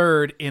 the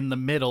third in the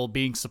middle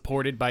being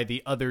supported by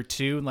the other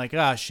 2, and like,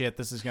 shit,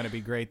 this is going to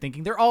be great,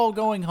 thinking they're all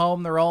going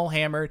home, they're all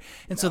hammered,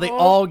 and so they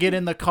all get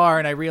in the car,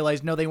 and I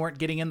realized, no, they weren't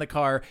getting in the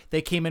car,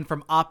 they came in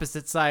from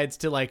opposite sides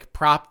to like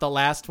prop the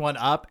last one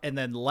up and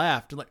then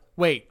left. Like,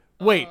 wait,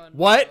 what?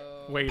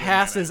 No. Wait,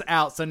 passes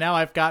out. So now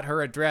I've got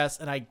her address,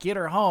 and I get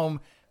her home,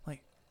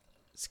 like,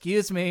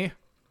 excuse me.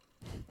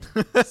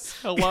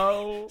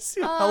 Hello?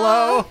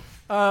 Hello?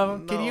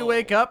 Can you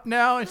wake up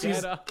now? And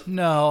she's,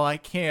 no, I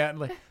can't.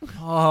 Like,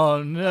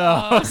 oh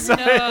no. Oh, so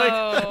no.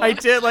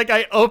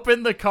 I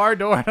opened the car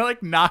door and I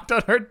like knocked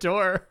on her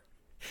door,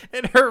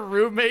 and her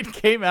roommate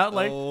came out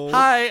like,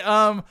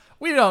 hi,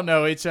 we don't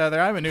know each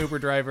other. I'm an Uber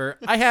driver.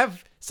 I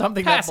have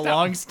something that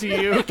belongs to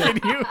you.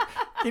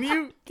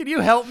 Can you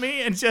help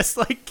me? And just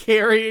like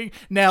carrying,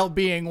 now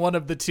being one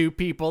of the 2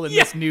 people in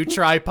this new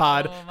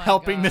tripod,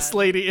 helping this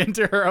lady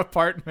into her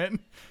apartment.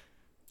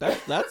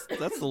 That's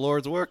the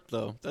Lord's work,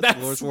 though. That's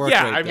the Lord's work.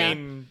 Yeah, right I there.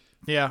 mean,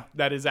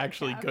 that is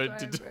actually cab good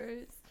drivers.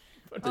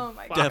 to do. Oh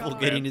my god. Devil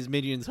getting his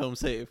minions home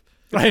safe.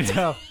 I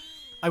know.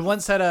 I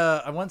once had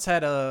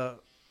a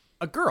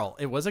girl.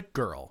 It was a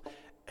girl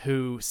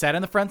who sat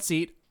in the front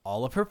seat.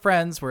 All of her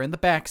friends were in the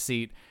back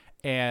seat,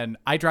 and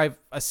I drive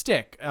a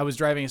stick. I was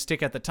driving a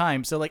stick at the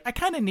time, so like I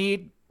kind of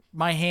need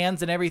my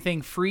hands and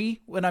everything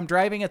free when I'm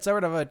driving. It's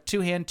sort of a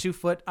 2-hand,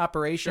 2-foot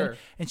operation. Sure.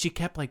 And she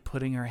kept like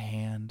putting her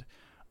hand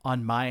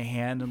on my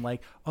hand and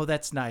like, oh,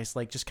 that's nice.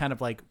 Like just kind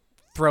of like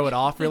throw it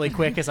off really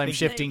quick as I'm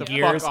shifting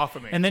gears. Off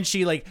of me. And then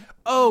she like,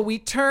 oh, we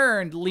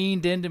turned,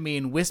 leaned into me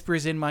and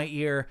whispers in my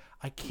ear,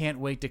 I can't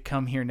wait to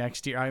come here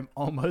next year. I'm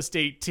almost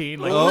 18.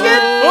 Like, away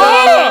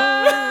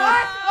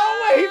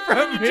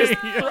from me.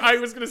 I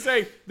was going to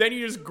say, then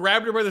you just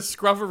grabbed her by the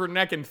scruff of her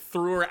neck and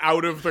threw her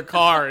out of the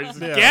car.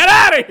 Get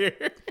out of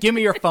here. Give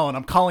me your phone.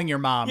 I'm calling your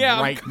mom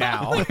right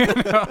now. Oh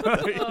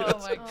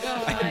my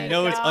god. I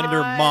know it's under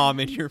mom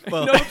in your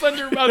phone. No, it's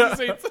under mom.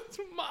 It's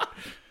mom.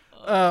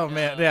 Oh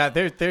man. Yeah,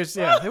 there's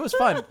it was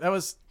fun.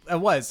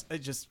 It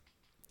just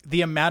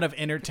the amount of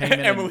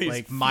entertainment and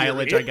like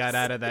mileage I got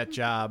out of that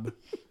job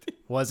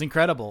was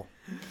incredible.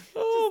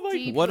 Oh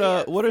my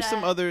god. What are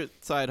some other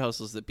side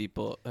hustles that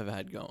people have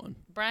had going?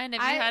 Brian,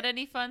 have you had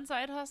any fun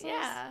side hustles?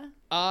 Yeah.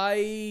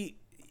 I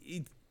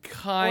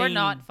kind or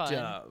not fun.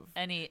 Of.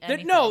 Any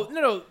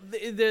no.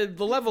 The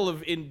level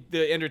of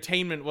the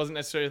entertainment wasn't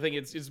necessarily a thing.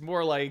 It's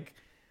more like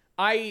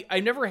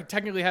I never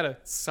technically had a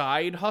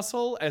side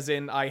hustle, as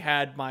in I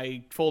had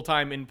my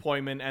full-time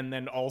employment and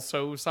then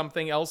also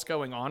something else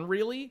going on,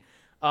 really.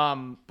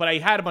 But I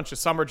had a bunch of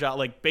summer jobs,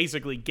 like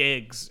basically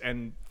gigs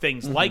and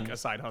things like a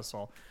side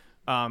hustle.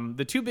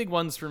 The 2 big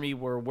ones for me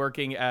were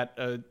working at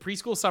a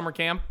preschool summer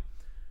camp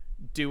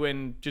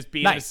being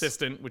an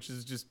assistant, which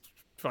is just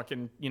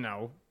fucking,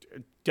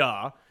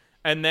 duh.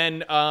 And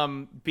then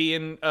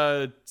being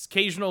an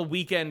occasional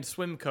weekend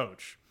swim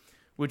coach,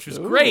 which was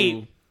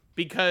great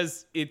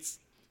because it's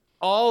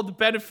all the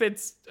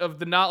benefits of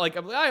the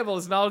I have all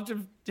this knowledge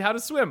of how to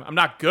swim. I'm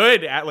not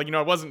good at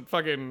I wasn't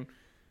fucking.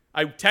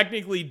 I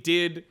technically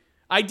did.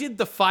 I did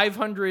the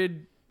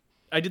 500.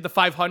 I did the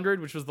 500,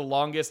 which was the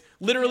longest.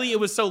 Literally, it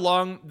was so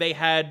long they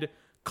had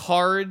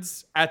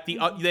cards at they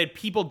had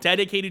people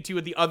dedicated to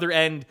at the other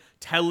end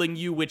telling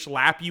you which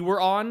lap you were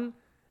on.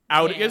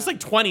 It was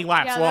 20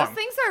 laps long. Those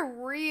things are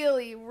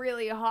really,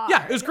 really hard.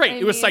 Yeah, it was great.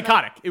 It was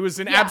psychotic. It was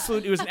an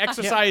absolute. It was an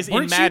exercise in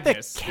madness. Weren't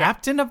you the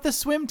captain of the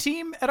swim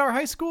team at our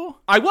high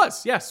school? I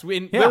was. Yes.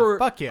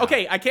 Fuck yeah.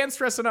 Okay, I can't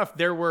stress enough.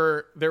 There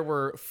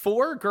were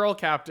 4 girl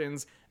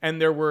captains,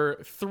 and there were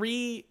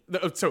 3.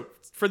 So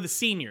for the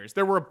seniors,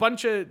 there were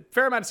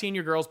fair amount of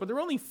senior girls, but there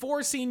were only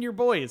 4 senior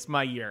boys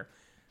my year.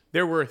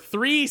 There were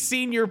 3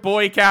 senior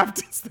boy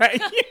captains that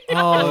year.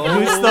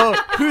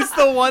 Oh, who's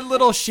the one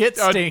little shit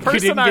stink who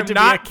didn't get to I'm be a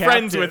not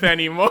friends with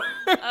anymore?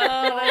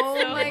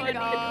 Oh my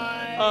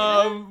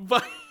god.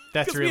 But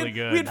that's really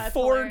good. We had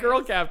 4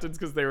 girl captains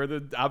because they were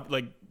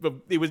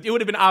it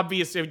would have been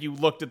obvious if you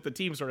looked at the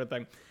team sort of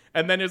thing.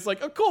 And then it's oh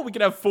cool, we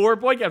can have 4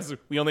 boy captains.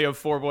 We only have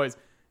 4 boys.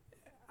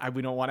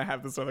 We don't want to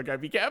have this other guy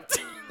be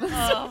captain.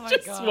 Oh my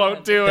god. Just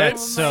won't do it.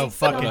 That's so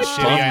fucking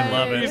shitty. I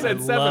love it.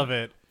 I love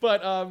it.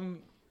 But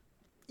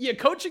yeah,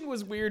 coaching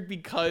was weird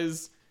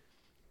because,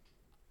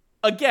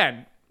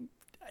 again,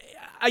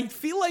 I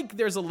feel like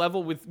there's a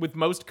level with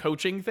most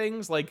coaching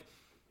things,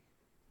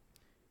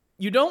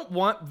 you don't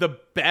want the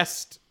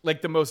best,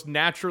 the most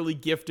naturally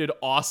gifted,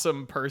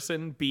 awesome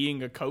person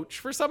being a coach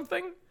for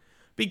something,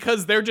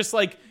 because they're just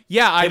I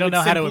don't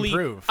know how to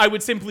improve. I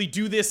would simply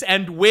do this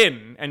and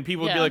win, and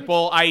people would be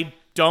well, I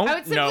don't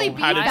know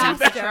how to do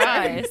that.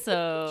 Try,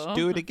 so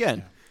do it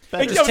again.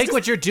 Just take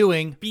what you're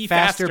doing, be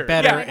faster,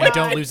 better, and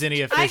don't lose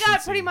any efficiency. I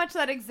got pretty much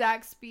that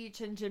exact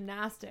speech in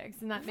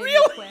gymnastics, and that made me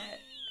quit.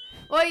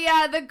 Well,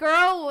 yeah, the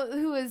girl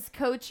who was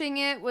coaching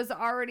it was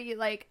already,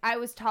 I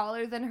was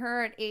taller than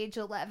her at age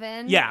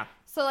 11. Yeah.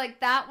 So,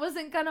 that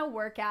wasn't going to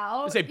work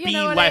out. Say be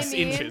less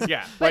inches,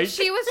 yeah. But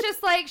she was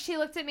just she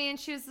looked at me and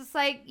she was just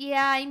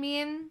yeah, I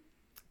mean,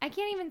 I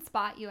can't even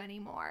spot you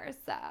anymore,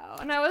 so.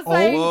 And I was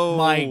oh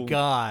my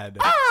god.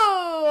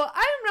 Oh,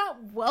 I'm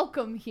not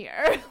welcome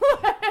here.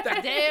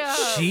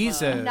 Damn.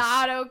 Jesus.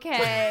 Not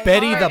okay.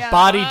 Betty the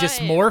body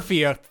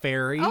dysmorphia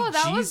fairy. Oh,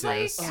 that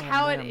Jesus. was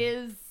how it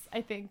is,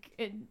 I think,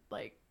 in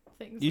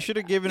things. You should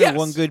have given her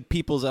one good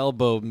people's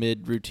elbow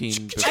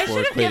mid-routine before quitting. I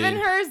should have given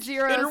her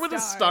 0 Hit her with a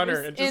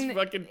stunner and just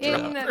fucking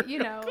in the,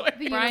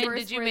 the Brian, universe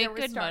did you where make there were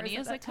good stars money at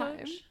as that a coach?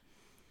 time.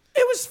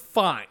 It was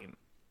fine.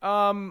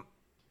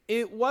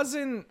 It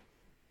wasn't.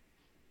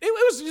 It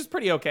was just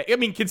pretty okay. I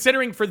mean,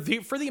 considering for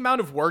the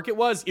amount of work it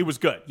was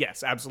good.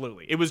 Yes,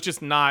 absolutely. It was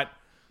just not.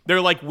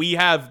 They're we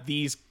have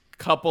these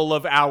couple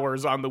of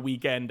hours on the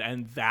weekend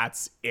and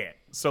that's it.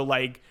 So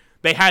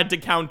they had to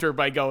counter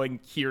by going,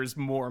 here's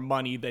more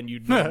money than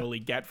you'd normally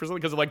get for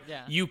something, because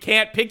you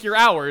can't pick your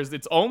hours.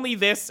 It's only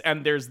this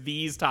and there's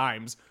these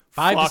times.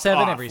 5 to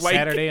 7 every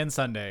Saturday and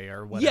Sunday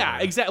or whatever. Yeah,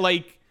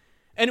 exactly.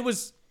 And it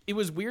was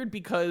weird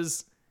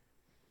because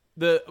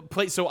the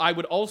place. So I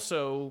would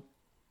also.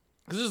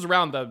 This is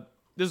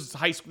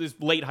high school, this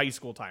is late high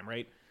school time,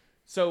 right?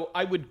 So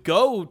I would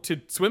go to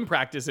swim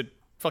practice at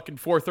fucking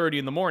 4:30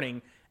 in the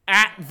morning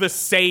at the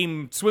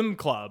same swim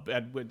club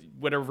at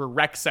whatever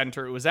rec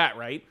center it was at,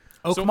 right?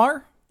 Oakmar?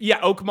 So, yeah,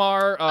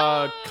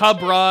 Oakmar,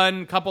 Cub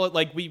Run, couple of,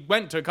 we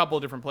went to a couple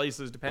of different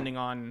places depending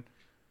on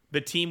the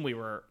team we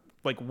were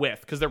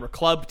with, because there were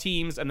club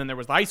teams and then there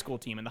was the high school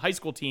team, and the high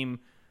school team,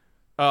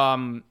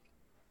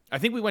 I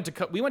think we went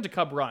to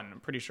Cub Run, I'm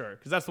pretty sure,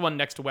 because that's the one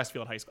next to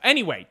Westfield High School.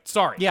 Anyway,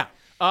 sorry. Yeah.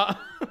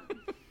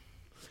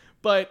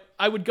 But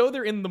I would go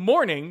there in the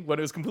morning when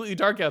it was completely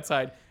dark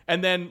outside,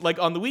 and then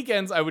on the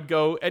weekends I would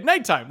go at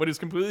nighttime when it was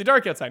completely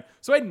dark outside.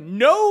 So I had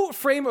no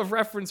frame of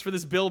reference for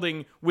this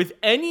building with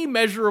any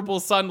measurable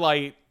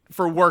sunlight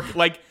for work.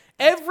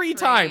 Every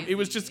time it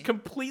was just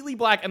completely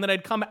black, and then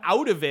I'd come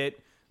out of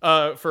it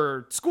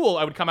for school.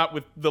 I would come out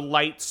with the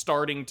light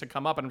starting to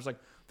come up, and I was what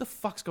the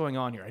fuck's going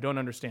on here? I don't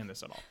understand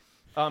this at all.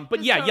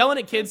 But yeah, yelling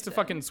at kids to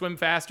fucking swim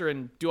faster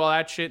and do all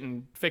that shit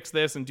and fix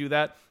this and do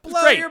that.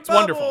 It's great. It's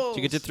wonderful.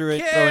 Did you get to throw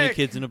any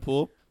kids in a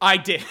pool? I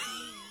did.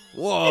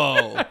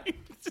 Whoa.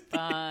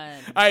 Fun.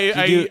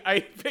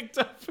 I picked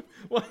up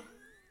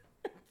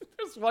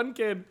there's one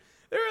kid.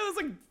 There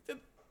was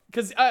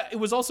because it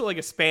was also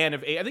a span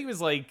of 8. I think it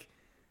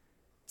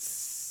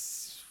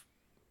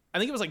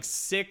was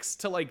 6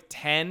 to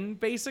 10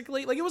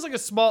 basically. It was a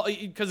small,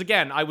 because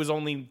again, I was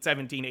only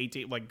 17,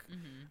 18,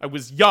 I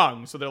was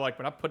young, so they're we're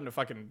not putting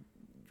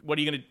what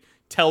are you going to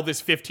tell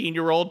this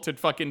 15-year-old to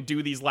fucking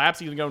do these laps?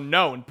 He's going to go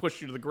no and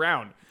push you to the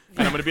ground.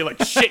 And I'm going to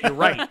be shit, you're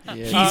right.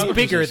 Yeah, he's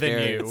bigger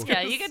than you.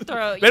 Yeah, you can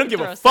throw. They don't give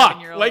a fuck.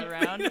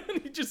 Around.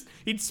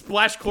 He'd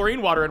splash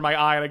chlorine water in my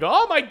eye, and I go,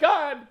 oh my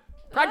god,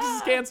 practice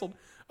is canceled.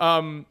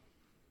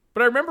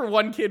 But I remember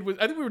one kid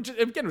I think we were just,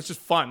 again, it was just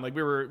fun. Like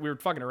we were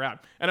fucking around.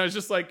 And I was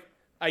just like,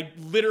 I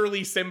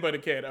literally Simba'd a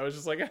kid. I was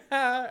just like,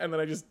 and then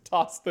I just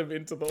tossed them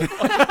into the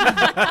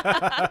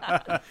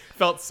water.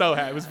 Felt so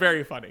happy. It was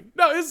very funny.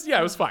 No,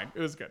 it was fine. It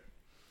was good.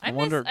 I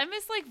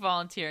miss like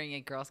volunteering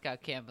at Girl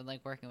Scout camp and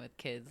like working with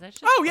kids. That's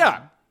just fun.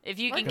 Yeah. If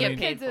you can get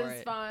paid for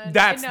it. Fun.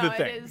 That's the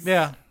thing.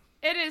 Yeah.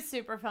 It is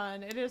super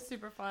fun.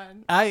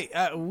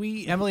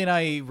 Emily and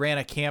I ran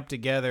a camp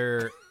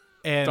together,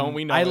 and Don't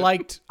we know I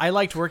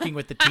liked working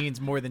with the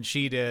teens more than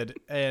she did,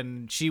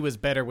 and she was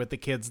better with the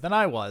kids than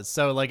I was.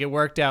 So like it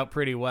worked out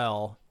pretty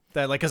well.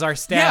 That like because our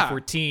staff were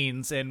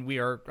teens and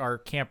our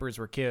campers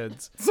were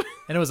kids,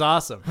 and it was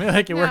awesome.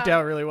 Like it worked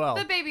out really well.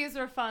 The babies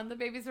were fun.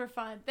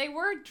 They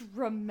were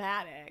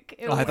dramatic.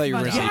 I thought you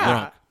were going to say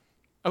drunk.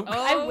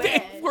 I wish.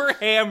 They were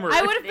hammered.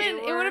 It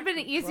would have been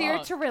easier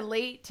to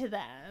relate to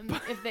them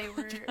if they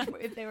were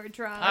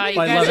drunk. You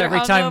guys are every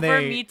time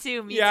hungover. they. Me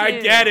too. I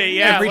get it.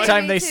 Yeah. Every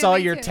time they saw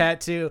me your too.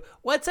 tattoo,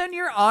 what's on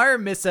your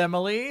arm, Miss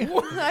Emily?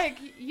 Like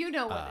you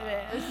know what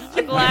it is.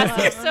 A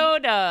glass of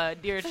soda,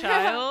 dear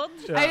child.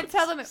 I would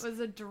tell them it was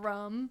a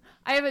drum.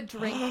 I have a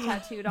drink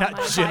tattooed on Not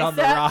my shit bicep. on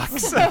the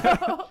rocks. So,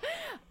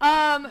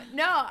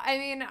 no, I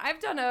mean I've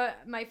done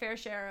my fair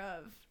share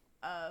of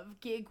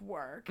gig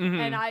work,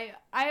 and I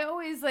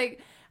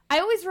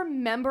always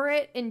remember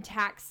it in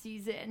tax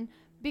season,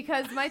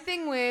 because my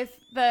thing with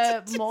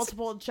the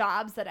multiple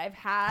jobs that I've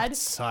had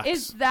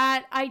is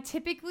that I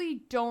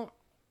typically don't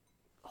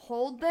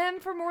hold them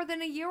for more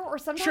than a year, or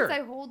sometimes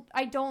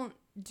I don't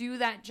do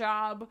that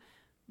job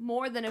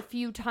more than a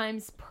few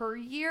times per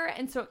year,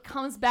 and so it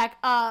comes back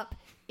up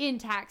in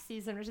tax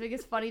season, which I think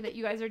is funny that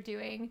you guys are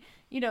doing,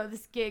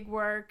 this gig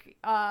work,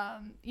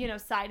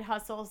 side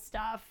hustle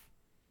stuff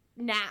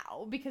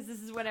now, because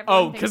this is what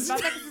everyone thinks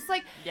about that, because it's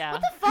like,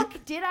 what the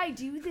fuck did I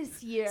do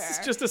this year?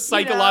 It's just a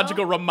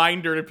psychological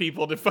reminder to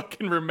people to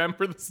fucking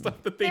remember the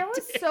stuff that they did. There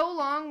was so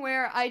long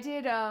where I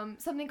did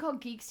something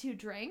called Geeks Who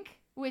Drink,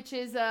 which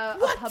is a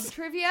pub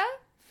trivia,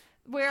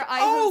 where I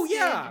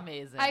hosted.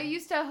 Amazing. I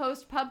used to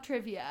host pub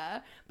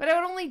trivia, but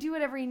I would only do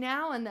it every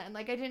now and then.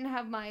 Like I didn't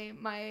have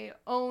my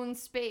own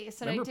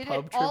space, and I did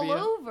it all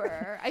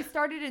over. I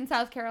started in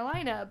South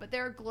Carolina, but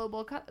they're a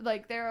global,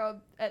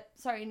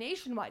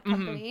 nationwide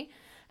company,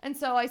 and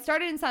so I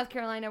started in South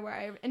Carolina, where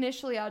I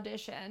initially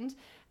auditioned,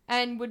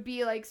 and would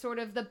be like sort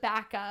of the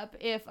backup.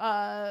 If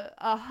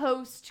a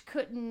host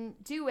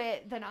couldn't do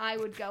it, then I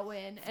would go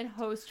in and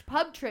host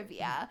pub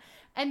trivia.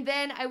 And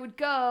then I would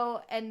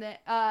go and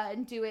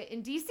do it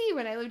in DC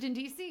when I lived in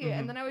DC.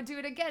 And then I would do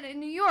it again in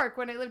New York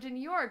when I lived in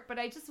New York. But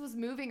I just was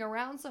moving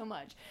around so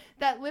much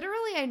that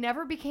literally I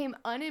never became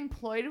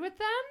unemployed with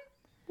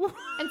them.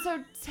 And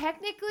so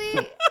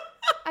technically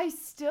I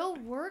still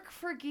work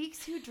for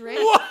Geeks Who Drink,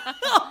 even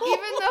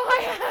though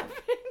I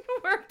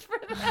haven't worked for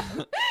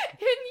them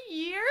in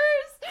years.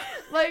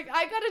 Like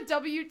I got a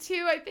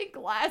W-2, I think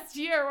last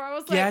year, where I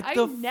was like, I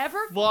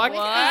never quit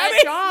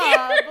a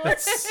job.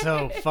 That's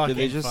so fucking. Did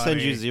they just funny.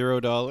 send you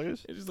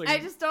 $0?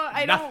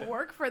 I don't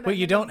work for them. But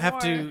you don't have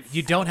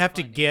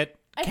to get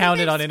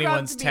counted on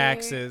anyone's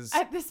taxes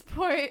at this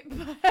point.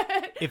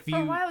 But if for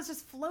a while I was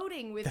just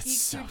floating with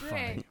Geeks Who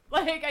Drink.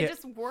 Like I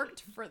just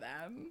worked for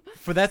them.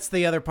 That's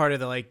the other part of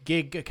the like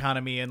gig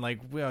economy and like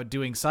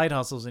doing side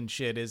hustles and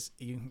shit is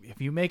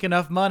if you make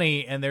enough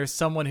money and there's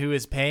someone who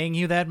is paying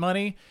you that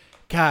money,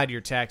 God,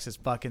 your taxes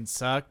fucking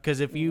suck. Because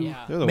if you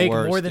make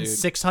more than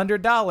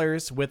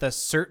 $600 with a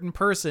certain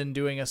person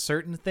doing a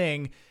certain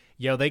thing,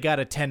 they got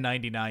to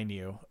 1099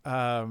 you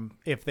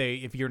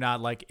if you're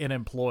not like an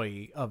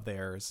employee of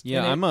theirs.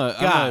 Yeah, I'm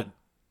a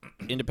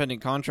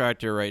independent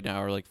contractor right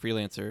now, or like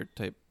freelancer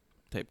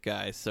type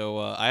guy. So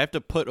I have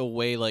to put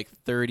away like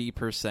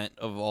 30%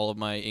 of all of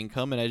my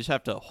income, and I just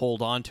have to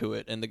hold on to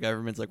it. And the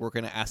government's like, we're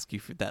going to ask you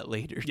for that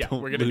later. Yeah,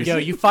 Don't we're gonna.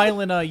 You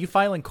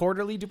filing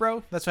quarterly,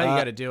 bro? That's how you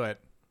got to do it.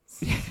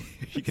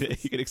 You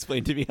could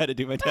explain to me how to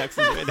do my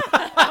taxes right now.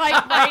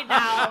 Like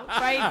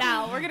right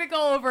now, we're gonna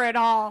go over it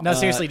all. No,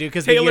 seriously, dude.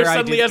 Because Taylor the year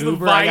suddenly I did has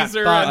Uber, the I got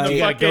visor fucked. and the You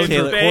gotta go fucking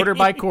through thing. quarter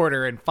by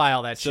quarter and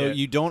file that So shit.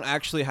 you don't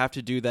actually have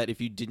to do that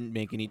if you didn't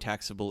make any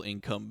taxable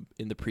income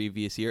in the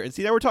previous year. And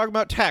see, now we're talking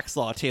about tax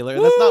law, Taylor.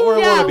 That's not where I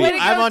want to be.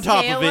 I'm on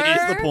top of it.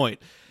 It's the point.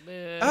 All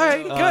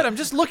right, good. I'm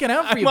just looking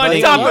out for you, I'm on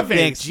buddy. top of it.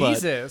 Thanks, bud.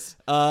 Jesus.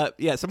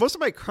 So most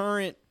of my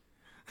current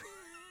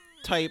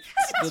type,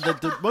 most of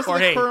the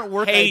current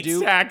work I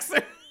do tax.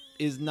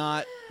 is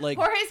not like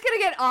Jorge's gonna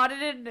get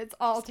audited, and it's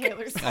all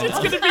Taylor's fault. It's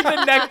gonna be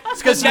the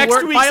next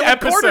you week's filing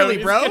episode, quarterly,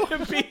 bro.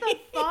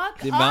 Fuck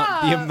the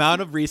up.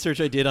 amount of research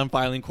I did on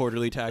filing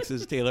quarterly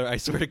taxes, Taylor. I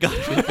swear to God,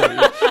 I couldn't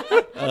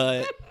tell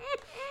you.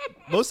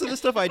 Most of the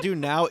stuff I do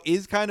now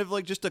is kind of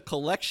like just a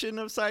collection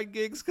of side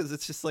gigs, because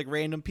it's just like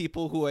random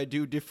people who I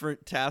do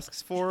different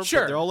tasks for.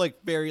 Sure. But they're all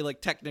like very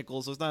like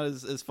technical, so it's not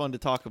as fun to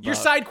talk about. You're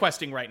side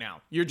questing right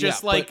now. You're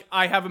just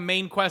I have a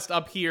main quest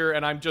up here,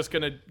 and I'm just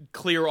gonna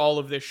clear all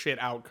of this shit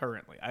out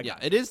currently.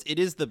 It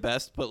is the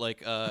best, but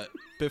like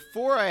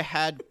before I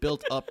had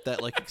built up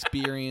that like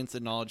experience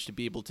and knowledge to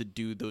be able to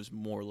do those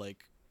more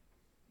like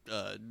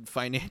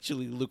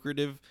financially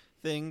lucrative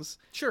things.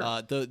 Sure.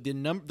 The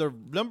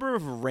number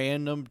of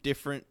random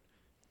different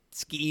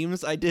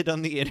schemes I did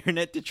on the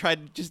internet to try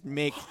to just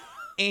make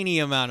any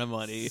amount of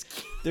money.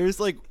 There's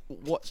like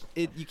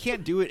you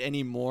can't do it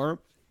anymore,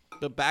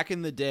 but back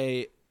in the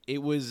day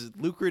it was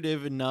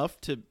lucrative enough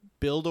to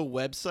build a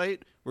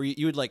website where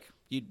you'd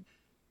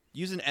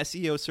use an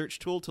SEO search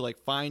tool to like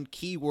find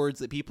keywords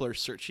that people are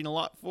searching a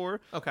lot for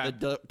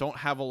that don't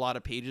have a lot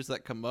of pages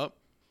that come up,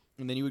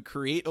 and then you would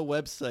create a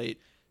website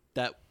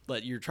that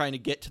you're trying to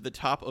get to the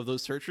top of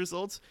those search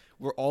results,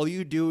 where all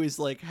you do is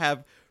like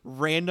have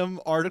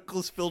random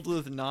articles filled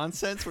with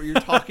nonsense where you're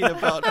talking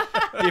about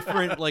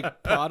different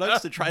like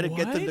products to try to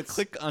get them to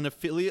click on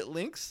affiliate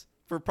links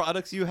for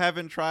products you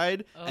haven't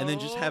tried, and then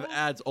just have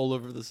ads all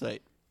over the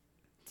site.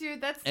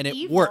 Dude, that's and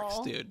evil. It works,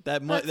 dude.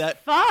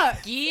 Fuck.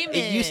 Scheming.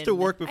 It used to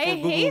work before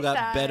Google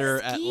got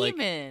better at like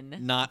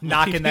not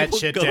knocking that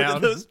shit down.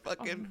 To those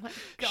fucking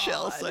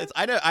shell sites.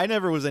 I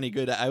never was any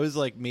good at. I was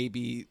like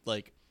maybe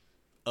like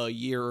a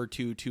year or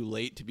two too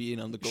late to be in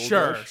on the gold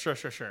rush. Sure.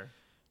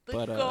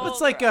 But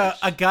it's like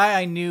a guy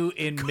I knew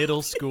in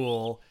middle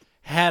school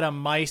had a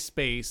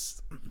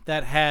MySpace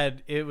that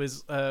had it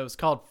was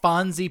called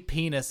Fonzie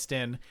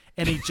Peniston,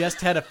 and he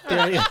just had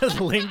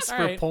affiliate links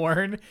for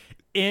porn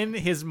in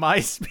his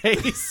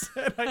MySpace.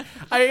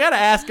 I gotta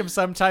ask him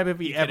sometime if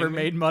he ever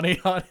made money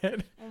on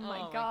it. Oh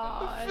my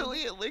god!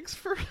 Affiliate links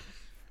for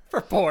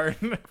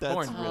porn. That's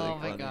porn. Really oh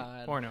funny. my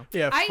god! Porno.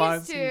 Yeah, I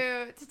used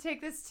to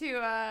take this to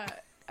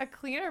a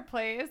cleaner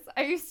place.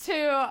 I used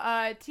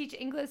to teach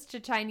English to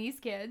Chinese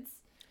kids.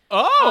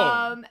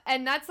 Oh.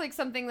 And that's like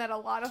something that a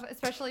lot of,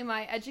 especially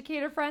my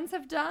educator friends,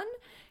 have done.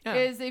 Yeah.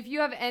 Is if you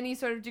have any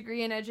sort of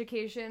degree in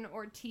education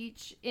or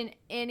teach in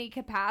any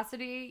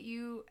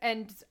capacity,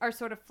 and are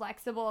sort of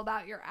flexible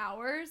about your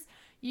hours,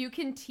 you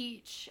can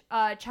teach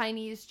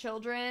Chinese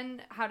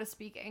children how to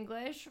speak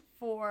English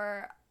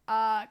for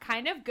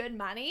kind of good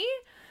money.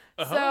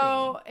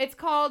 So it's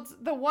called,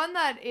 the one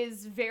that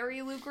is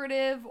very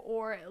lucrative,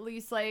 or at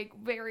least like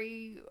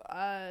very,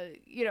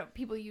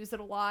 people use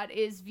it a lot,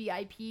 is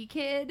VIP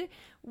Kid,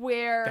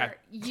 where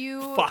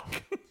you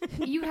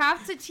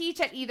have to teach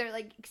at either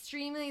like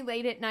extremely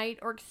late at night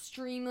or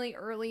extremely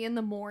early in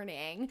the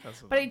morning.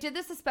 But I did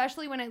this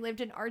especially when I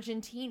lived in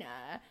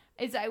Argentina,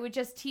 is I would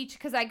just teach,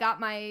 because I got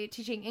my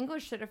teaching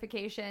English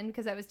certification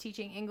because I was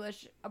teaching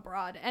English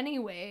abroad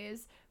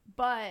anyways,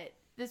 but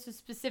this was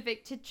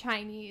specific to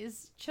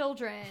Chinese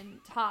children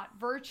taught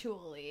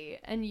virtually,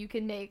 and you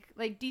can make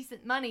like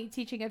decent money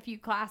teaching a few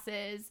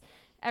classes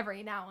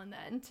every now and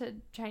then to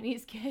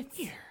Chinese kids.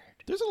 Weird.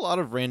 There's a lot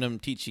of random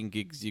teaching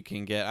gigs you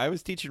can get. I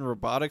was teaching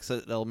robotics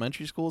at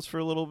elementary schools for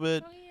a little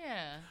bit. Oh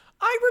yeah.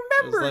 I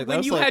remember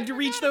when you had to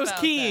reach those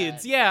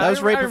kids. That. Yeah, that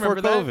was right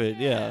before that. COVID.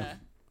 Yeah.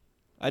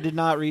 I did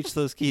not reach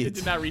those kids. You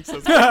did not reach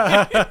those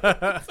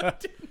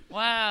kids.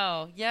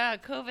 Wow. Yeah,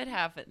 COVID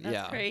happened.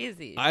 That's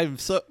crazy. I'm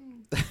so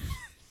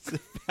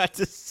about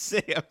to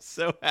say I'm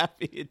so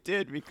happy it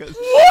did, because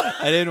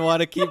I didn't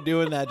want to keep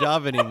doing that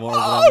job anymore. But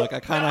I'm like, I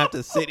kind of have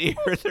to sit here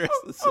the rest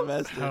of the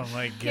semester. Oh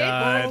my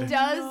god. It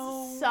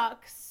does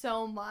suck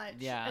so much.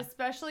 Yeah.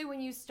 Especially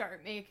when you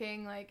start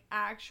making like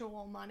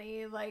actual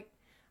money. Like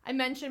I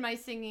mentioned my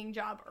singing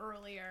job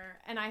earlier,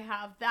 and I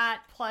have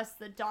that plus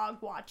the dog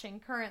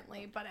watching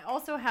currently, but I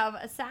also have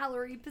a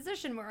salary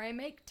position where I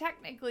make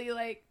technically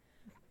like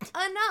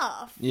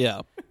enough.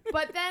 Yeah.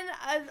 But then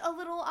a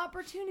little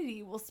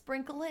opportunity will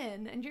sprinkle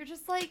in, and you're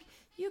just like,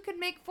 you could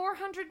make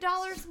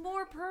 $400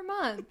 more per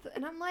month.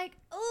 And I'm like,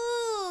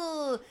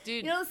 ooh.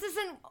 Dude. This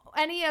isn't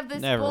any of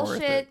this Never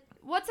bullshit.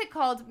 What's it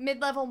called?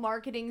 Mid-level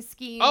marketing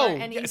or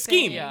anything.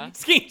 Scheme. Yeah.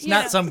 Scheme. It's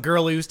not some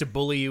girl who used to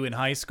bully you in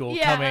high school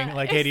coming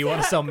like, hey, do you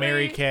want to sell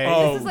Mary Kay?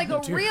 This is like a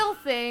real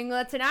thing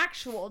that's an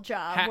actual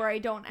job where I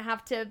don't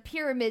have to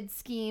pyramid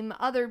scheme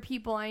other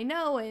people I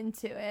know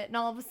into it. And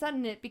all of a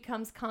sudden it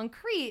becomes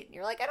concrete. And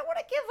you're like, I don't want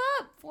to give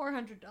up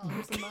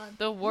 $400 a month.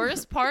 The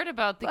worst part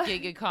about the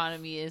gig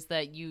economy is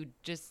that you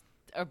just,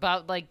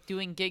 about like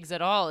doing gigs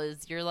at all,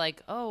 is you're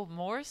like, oh,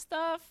 more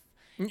stuff?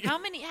 How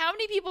many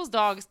people's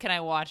dogs can I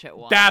watch at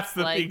once? That's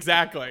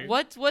exactly.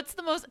 What's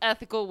the most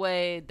ethical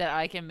way that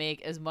I can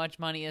make as much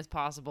money as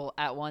possible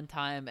at one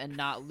time and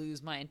not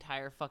lose my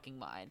entire fucking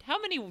mind?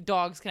 How many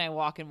dogs can I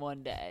walk in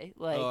one day?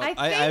 Like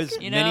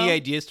many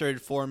ideas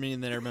started forming,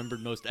 and then I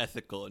remembered most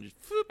ethical, and just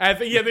I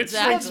think it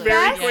swings the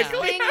very best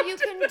quickly. thing you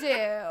can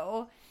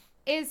do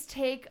is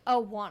take a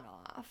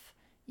one-off.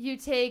 You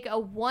take a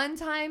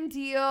one-time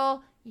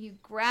deal, you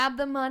grab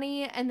the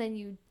money, and then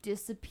you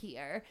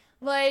disappear.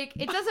 Like,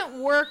 it doesn't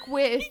work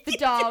with the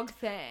dog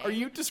thing. Are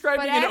you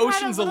describing an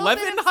Ocean's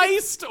 11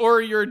 heist,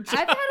 or your job?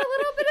 I've had a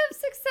little bit of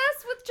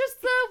success with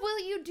just the will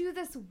you do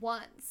this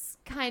once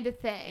kind of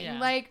thing. Yeah.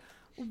 Like,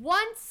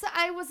 once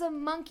I was a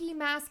monkey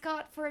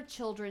mascot for a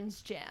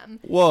children's gym.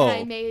 Whoa. And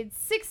I made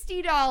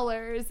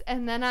 $60,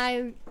 and then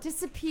I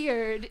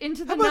disappeared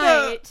into the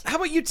night. How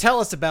about you tell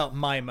us about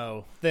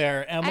Mimo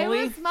there, Emily? I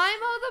was Mimo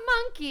the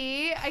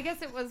monkey. I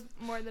guess it was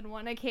more than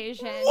one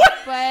occasion. What?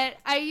 But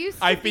I used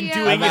to I've been be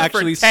doing I'm it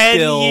actually for 10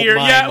 still years.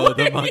 Mimo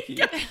the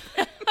monkey.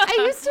 I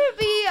I used to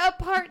be a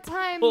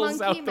part-time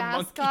monkey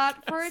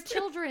mascot for a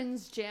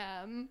children's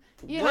gym.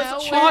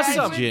 What's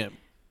awesome gym?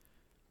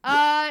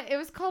 It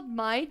was called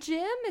My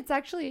Gym. It's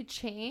actually a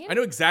chain. I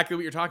know exactly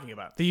what you're talking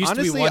about. There used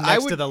to be one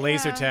next to the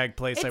laser tag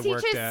place I worked at.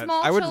 It teaches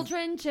small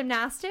children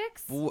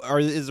gymnastics. Or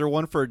is there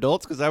one for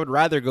adults? Because I would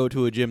rather go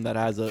to a gym that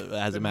has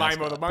a mascot.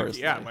 Mimo the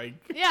monkey,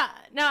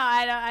 No,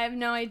 I have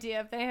no idea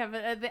if they have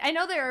I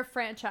know they're a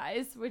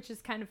franchise, which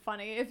is kind of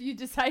funny if you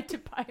decide to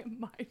buy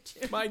My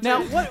Gym.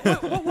 Now,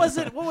 what was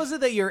it? What was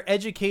it that your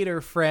educator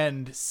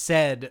friend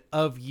said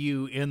of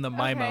you in the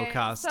Mimo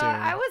costume? So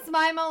I was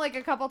Mimo like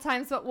a couple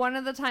times, but one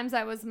of the times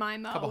I was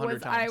Mimo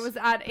was I was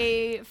at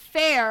a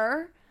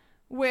fair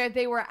where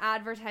they were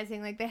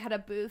advertising, like they had a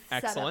booth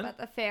set up at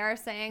the fair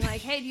saying like,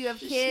 hey, do you have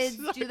kids?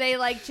 Do they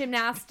like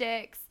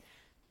gymnastics?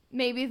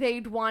 Maybe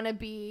they'd want to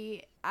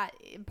be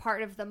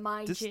part of the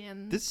My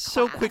Gym This class.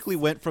 so quickly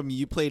went from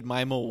you played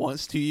Mimo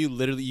once to you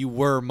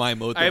were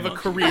Mimo. I have a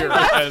career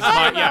as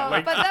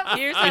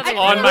it's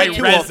on my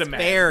resume.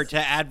 Fair to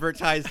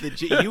advertise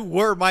you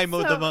were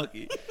Mimo the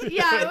monkey.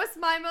 Yeah, it was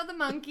Mimo the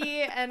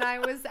monkey, and I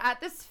was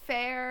at this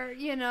fair,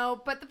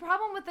 But the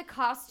problem with the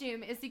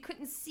costume is you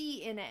couldn't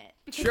see in it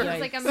because it was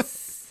like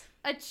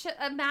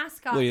a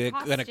mascot. Well, you're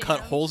gonna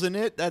cut holes in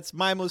it? That's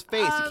Mimo's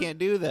face. You can't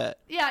do that.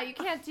 Yeah, you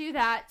can't do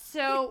that.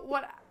 So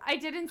what I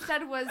did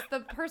instead was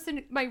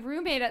my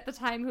roommate at the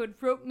time who had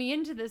roped me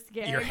into this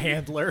gig. Your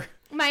handler.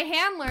 My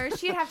handler,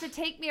 she'd have to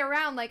take me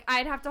around. Like,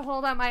 I'd have to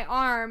hold out my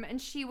arm,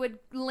 and she would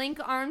link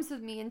arms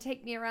with me and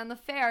take me around the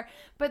fair.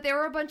 But there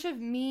were a bunch of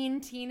mean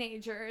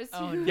teenagers.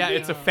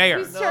 It's a fair.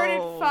 Who started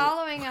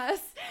following us.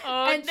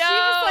 And she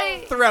was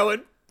like...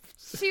 Throwing.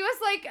 She was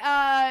like,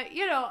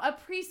 a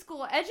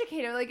preschool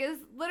educator. Like, it's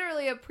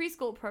literally a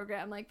preschool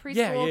program. Like,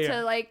 preschool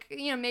to, like,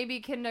 maybe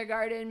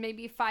kindergarten,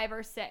 maybe 5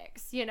 or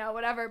 6,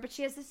 whatever. But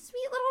she has this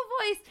sweet little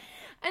voice.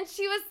 And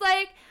she was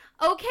like,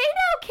 okay,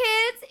 now,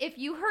 kids, if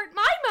you hurt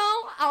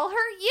Mimo, I'll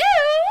hurt you.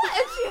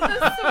 And she had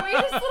the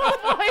sweetest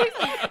little voice.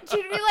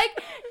 She'd be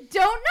like,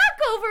 don't knock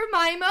over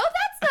Mimo.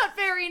 That's not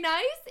very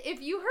nice. If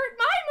you hurt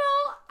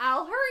Mimo,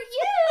 I'll hurt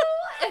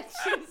you. And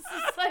she was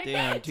just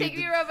like, taking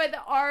me around by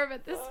the arm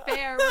at this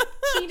fair where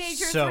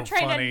teenagers were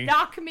trying to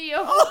knock me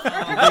over.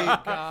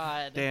 Oh,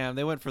 God. Damn,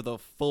 they went for the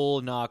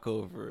full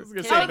knockover.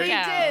 They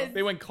did.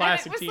 They went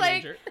classic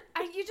teenager.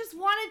 Like, you just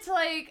wanted to,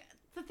 like...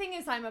 The thing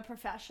is, I'm a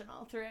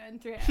professional through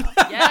and through. Yes.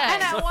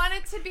 And I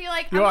wanted to be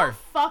like, I'm a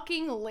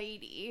fucking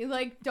lady.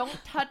 Like,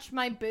 don't touch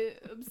my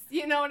boobs.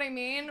 You know what I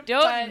mean?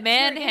 Don't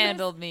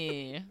manhandle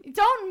me.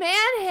 Don't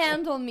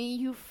manhandle me,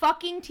 you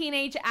fucking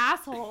teenage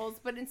assholes.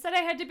 But instead I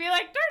had to be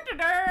like,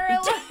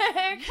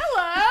 like,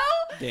 hello.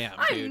 Damn,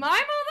 I'm dude. Mimo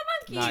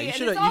the monkey. Nah, you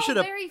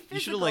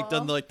should have like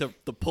done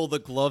the pull the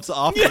gloves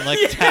off and like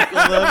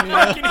tackle them.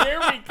 Fucking here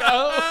we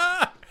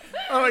go.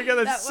 Oh my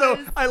God,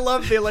 I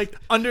love the like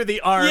under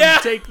the arm,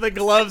 take the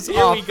gloves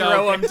off,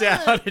 throw them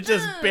down, and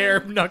just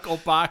bare knuckle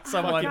box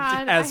someone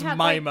as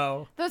Mimo.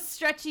 Like, those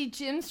stretchy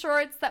gym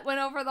shorts that went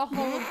over the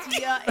whole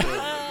deal.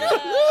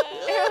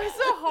 It was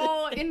a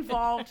whole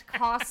involved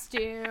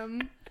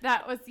costume.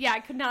 That was, I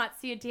could not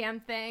see a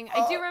damn thing.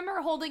 I do remember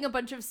holding a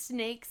bunch of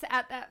snakes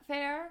at that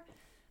fair.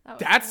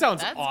 That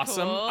sounds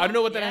awesome. Cool. I don't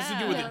know what that has to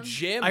do with a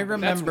gym. I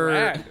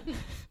remember...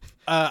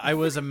 I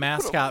was a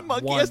mascot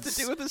what once. Has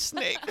to do with a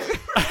snake?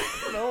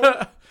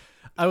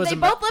 They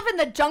both live in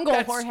the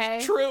jungle,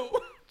 Jorge. True.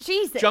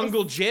 Jesus.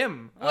 Jungle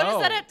gym. What does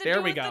that have to do with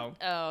There we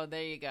go.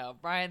 there you go.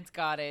 Brian's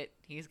got it.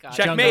 He's got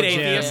Checkmate,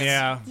 Jungle atheist. Gym,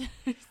 yeah.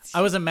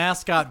 I was a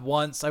mascot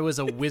once. I was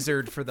a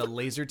wizard for the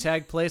laser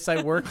tag place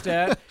I worked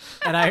at.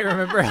 And I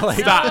remember like...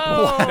 Stop.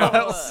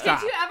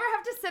 Did you ever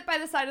have to sit by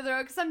the side of the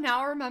road? Because I'm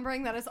now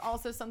remembering that is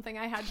also something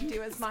I had to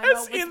do as Mimo.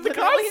 That's in the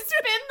costume.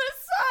 Spin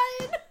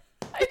the sign.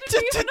 I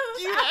didn't even know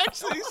you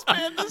actually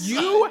spin the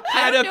You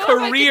had a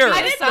career.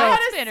 I didn't know how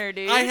to spinner,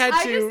 dude. I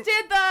just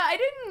did I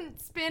didn't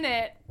spin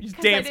it. You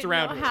just danced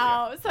around with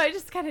it. So I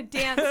just kind of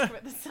danced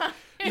with the sign.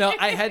 No,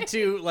 I had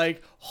to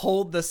like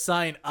hold the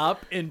sign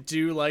up and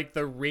do like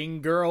the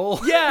ring girl.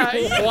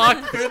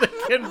 Walk through the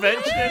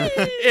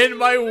convention in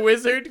my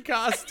wizard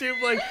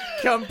costume, like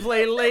come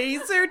play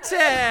laser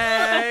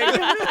tag.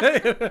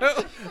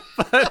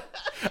 But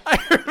I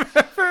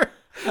remember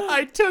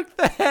I took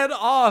the head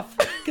off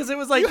because it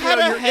was like you had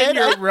a head in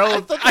your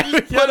robe.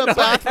 I put a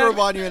bathrobe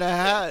on you and a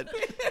hat.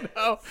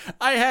 No,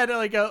 I had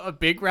like a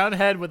big round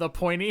head with a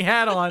pointy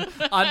hat on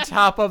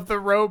top of the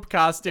robe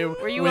costume.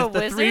 Were you with a the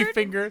wizard?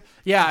 3-finger?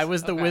 Yeah, I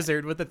was the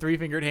wizard with the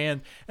 3-fingered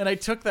hand, and I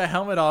took the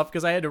helmet off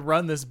because I had to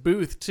run this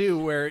booth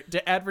too, where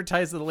to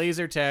advertise the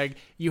laser tag,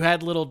 you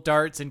had little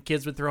darts and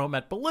kids would throw them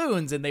at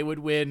balloons, and they would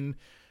win.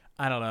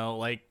 I don't know,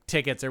 like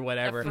tickets or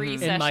whatever. A free in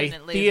session my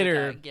at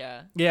theater,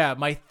 tag, yeah,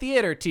 my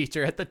theater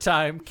teacher at the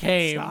time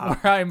came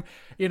where I'm,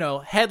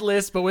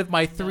 headless but with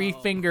my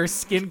 3-finger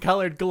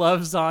skin-colored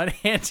gloves on,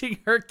 handing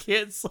her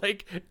kids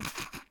like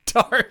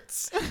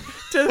darts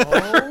to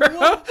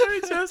throw.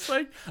 Just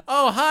like,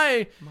 oh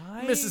hi,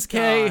 Mrs.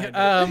 K.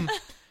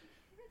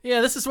 Yeah,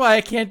 this is why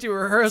I can't do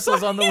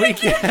rehearsals on the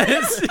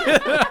weekends.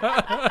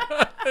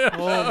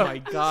 Oh my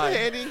god!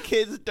 Handing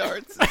kids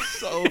darts is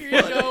so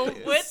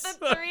funny. With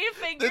the 3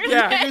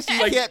 fingers.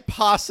 You can't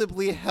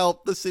possibly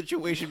help the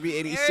situation be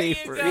any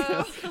safer.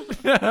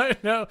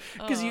 No,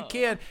 because you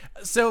can't.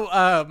 So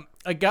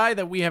a guy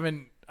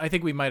that I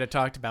think we might have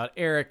talked about,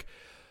 Eric,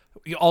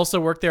 he also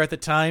worked there at the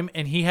time,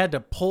 and he had to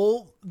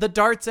pull the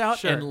darts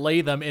out and lay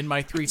them in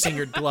my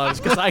 3-fingered gloves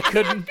because I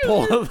couldn't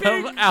pull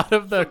them out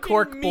of the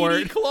cork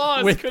board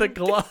with the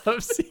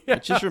gloves. Yeah.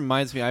 It just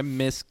reminds me, I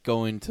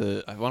want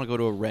to go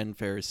to a Ren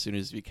fair as soon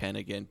as we can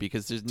again,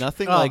 because there's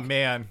nothing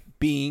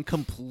being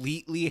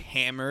completely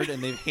hammered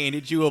and they've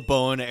handed you a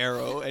bow and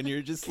arrow and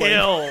you're just trying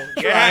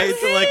to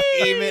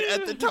aim it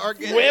at the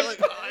target. Whip.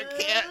 Like, I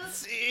can't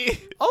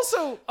see.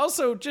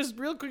 Also, just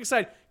real quick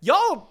aside,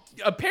 y'all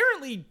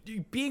apparently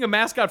being a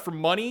mascot for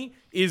money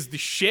is the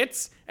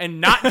shits, and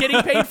not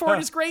getting paid for it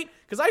is great.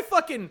 Because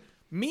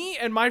me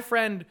and my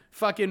friend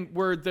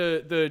were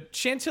the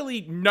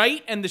Chantilly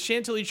Knight and the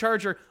Chantilly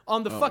Charger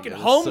on the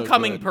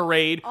homecoming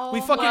parade. We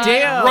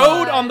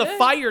rode on the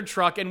fire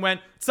truck and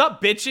went, "What's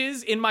up,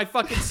 bitches?" in my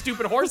fucking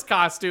stupid horse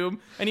costume.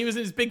 And he was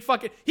in his big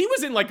he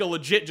was in like a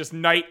legit just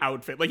knight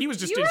outfit. Like he was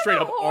just in straight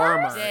up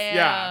armor. Damn.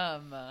 Yeah.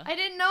 I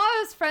didn't know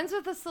I was friends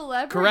with a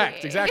celebrity.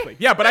 Correct, exactly.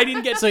 Yeah, but I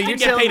didn't get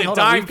paid a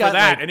dime for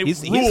that. And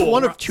he's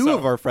one of two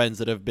of our friends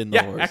that have been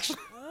the horse. Actually.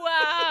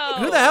 Wow.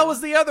 Who the hell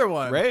was the other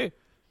one? Ray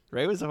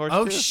was a horse.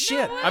 Oh too.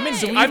 shit! No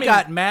So we've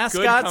got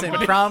mascots and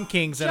prom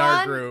kings in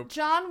our group.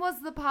 John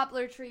was the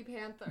Poplar Tree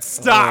Panther.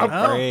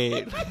 Stop!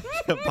 Great.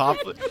 Come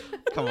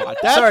on.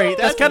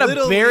 That's kind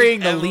of burying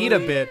the lead a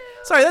bit.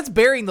 Sorry, that's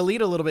burying the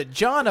lead a little bit.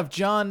 John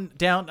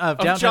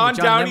Downtown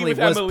Downey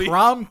was Emily.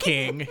 prom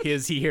king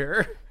his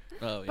year.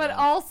 Oh, yeah. But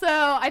also,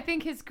 I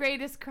think his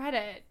greatest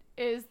credit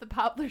is the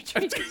Poplar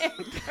Tree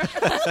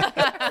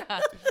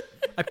Panther.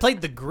 I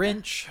played the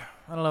Grinch.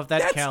 I don't know if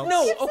that counts.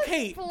 No,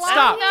 okay,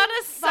 stop. Not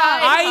a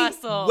side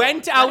hustle. I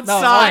went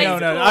outside.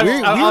 No.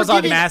 I was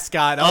on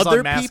mascot. I was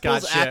on mascot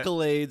people's shit.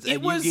 accolades,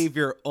 and you gave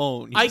your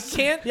own. I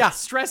can't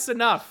stress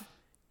enough.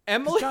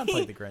 Emily, John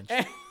played the Grinch.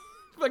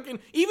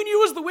 Even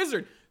you as the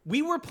wizard.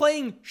 We were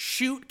playing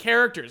shoot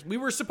characters. We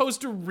were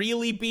supposed to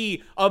really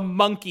be a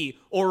monkey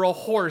or a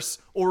horse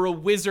or a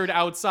wizard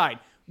outside.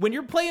 When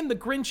you're playing the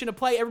Grinch in a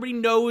play, everybody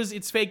knows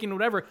it's fake and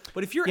whatever.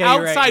 But if you're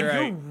outside,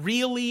 you're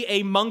really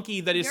a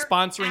monkey that is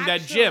sponsoring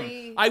that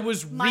gym. I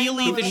was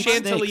really the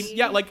Chantilly.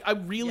 Yeah, like I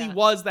really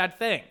was that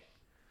thing.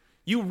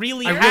 You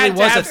really had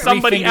to have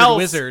somebody else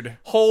wizard.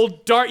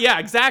 Hold dart. Yeah,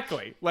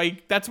 exactly.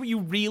 Like that's what you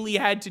really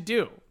had to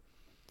do.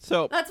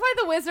 So that's why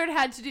the wizard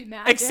had to do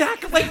magic.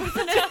 Exactly.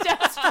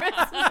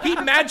 He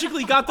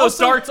magically got those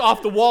darts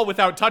off the wall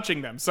without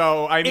touching them.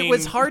 So I mean, it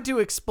was hard to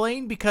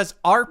explain because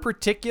our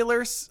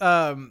particular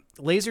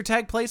laser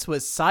tag place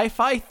was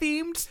sci-fi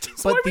themed,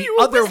 but the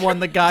other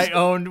one the guy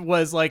owned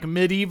was like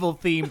medieval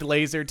themed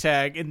laser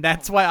tag, and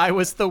that's why I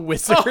was the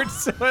wizard.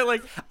 So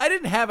I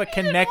didn't have a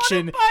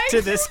connection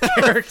to this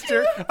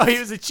character. Oh, he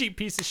was a cheap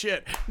piece of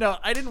shit. No,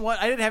 I didn't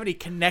have any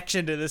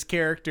connection to this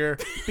character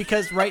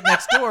because right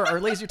next door our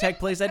laser tag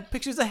place had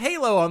pictures of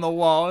Halo on the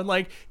wall,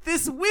 and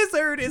this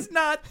wizard is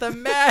not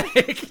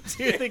thematic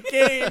to the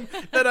game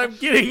that I'm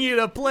getting you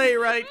to play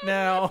right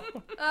now.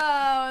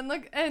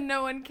 Oh, and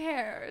no one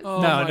cares.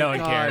 Oh, no one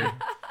cared.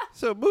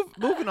 So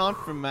moving on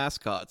from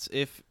mascots,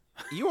 if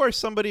you are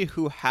somebody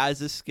who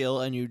has a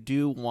skill and you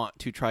do want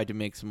to try to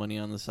make some money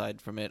on the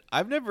side from it,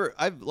 I've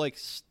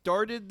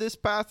started this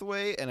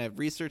pathway and I've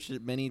researched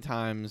it many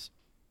times.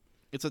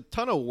 It's a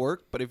ton of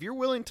work, but if you're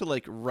willing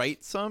to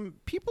write some,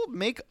 people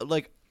make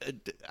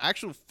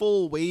actual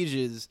full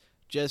wages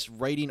just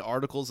writing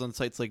articles on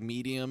sites like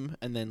Medium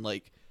and then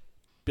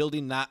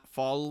building that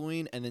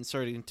following and then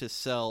starting to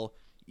sell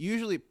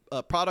usually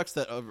products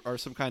that are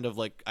some kind of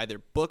either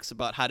books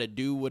about how to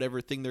do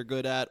whatever thing they're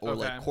good at or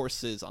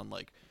courses on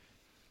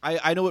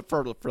I know it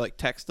for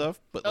tech stuff,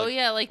 but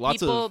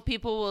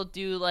people will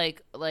do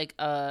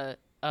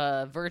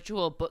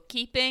virtual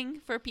bookkeeping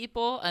for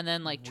people and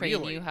then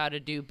train you how to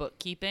do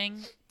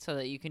bookkeeping so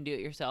that you can do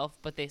it yourself,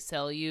 but they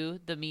sell you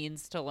the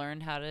means to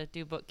learn how to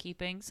do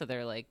bookkeeping, so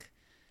they're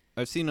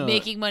I've seen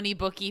making money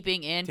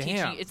bookkeeping and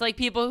teaching. It's like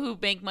people who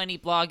make money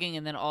blogging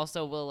and then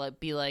also will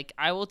be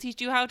I will teach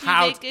you how to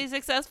make a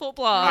successful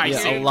blog.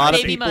 A lot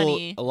of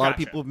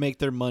people make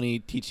their money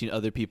teaching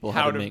other people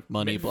how to make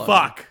money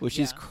blogging, which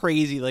is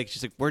crazy.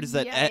 Where does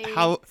that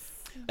how?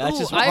 That's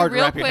just hard to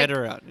wrap your head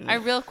around. I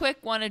real quick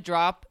want to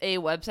drop a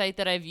website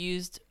that I've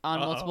used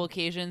on multiple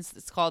occasions.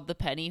 It's called The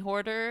Penny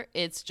Hoarder.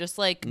 It's just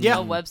a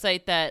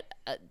website that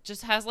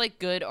just has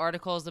good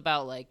articles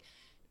about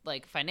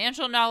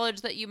financial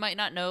knowledge that you might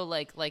not know,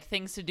 like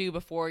things to do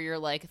before you're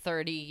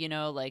 30,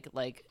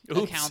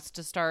 accounts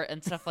to start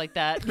and stuff like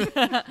that.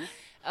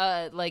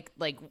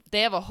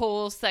 They have a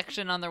whole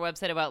section on their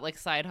website about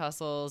side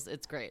hustles.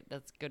 It's great.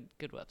 That's good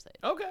website.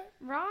 Okay.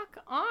 Rock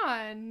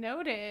on.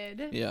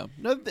 Noted. Yeah.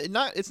 No,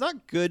 it's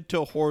not good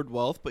to hoard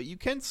wealth, but you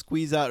can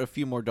squeeze out a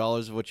few more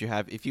dollars of what you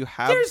have if you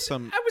have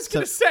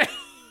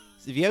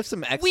if you have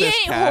some excess we ain't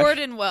cash,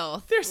 hoarding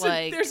wealth. There's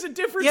a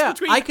difference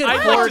between I could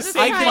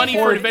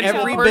hoard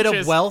every bit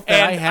of wealth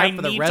that I have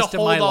for the rest of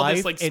my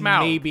life, and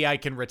maybe I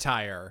can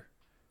retire.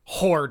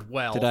 Hoard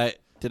wealth.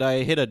 Did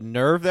I hit a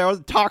nerve there? I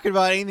wasn't talking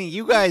about anything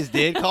you guys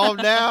did. Calm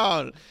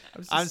down.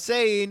 I'm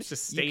saying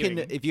you can,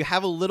 if you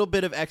have a little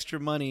bit of extra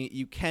money,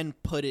 you can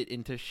put it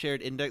into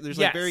shared index. There's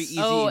like very easy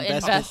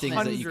investment things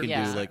that you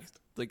can do,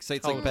 like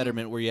sites like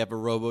Betterment, where you have a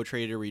robo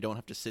trader where you don't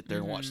have to sit there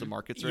and watch the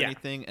markets or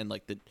anything, and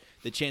like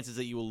the chances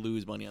that you will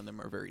lose money on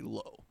them are very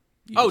low.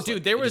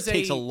 It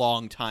takes a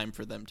long time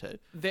for them to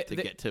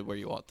get to where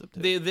you want them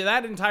to.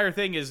 That entire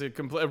thing is a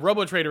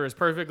robo trader is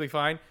perfectly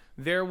fine.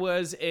 There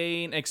was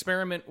an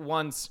experiment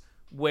once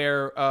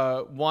where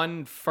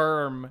one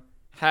firm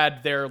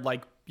had their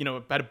had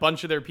a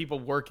bunch of their people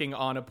working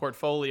on a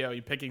portfolio,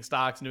 picking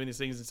stocks and doing these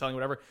things and selling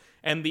whatever.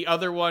 And the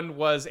other one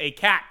was a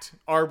cat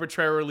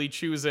arbitrarily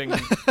choosing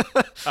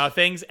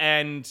things.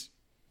 And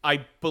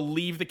I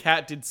believe the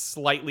cat did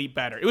slightly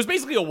better. It was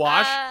basically a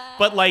wash,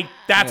 but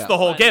that's the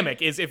whole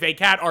gimmick is if a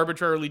cat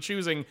arbitrarily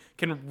choosing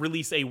can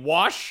release a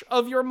wash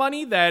of your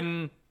money,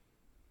 then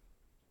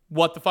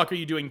what the fuck are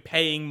you doing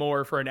paying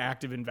more for an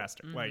active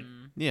investor?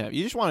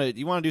 You just want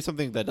to do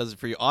something that does it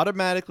for you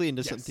automatically and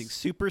does something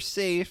super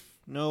safe.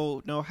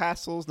 No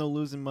hassles, no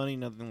losing money,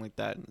 nothing like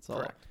that, and it's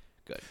all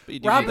good.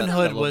 But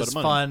Robinhood was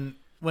fun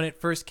when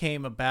it first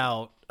came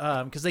about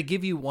because they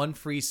give you one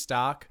free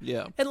stock.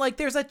 Yeah. And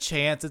there's a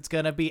chance it's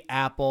going to be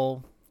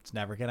Apple. It's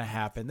never going to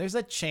happen. There's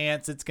a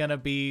chance it's going to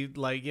be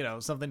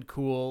something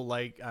cool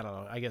I don't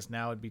know. I guess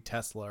now it'd be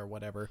Tesla or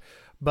whatever.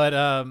 But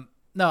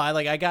no,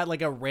 I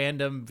got a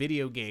random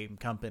video game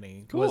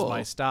company was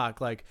my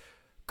stock.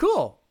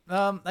 Cool.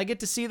 I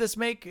get to see this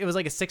it was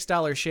a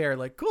 $6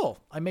 share. Cool.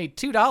 I made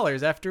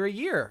 $2 after a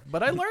year,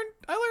 but I learned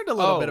a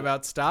little bit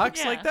about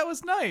stocks. Yeah. That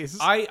was nice.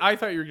 I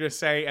thought you were going to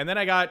say, and then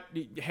I got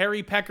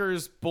Harry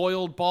Pecker's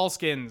boiled ball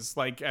skins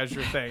as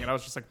your thing. And I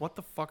was just like, what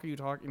the fuck are you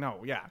talking?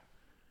 No. Yeah.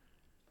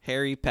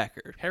 Harry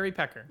Pecker.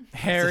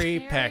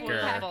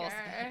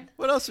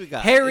 What else we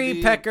got?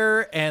 Harry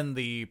Pecker and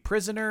the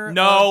Prisoner.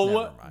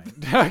 No.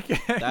 Never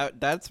mind.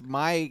 That's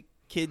my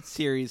kids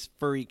series,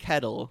 Furry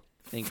Kettle.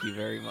 Thank you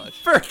very much.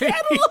 Furry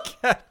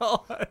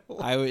Kettle.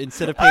 I would,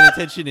 instead of paying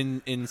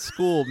attention in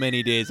school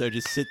many days, I would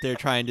just sit there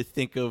trying to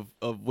think of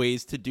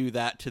ways to do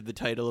that to the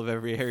title of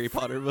every Harry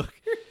Potter book.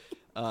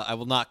 I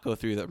will not go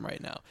through them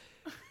right now.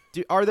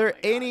 Are there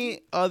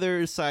any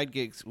other side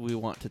gigs we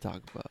want to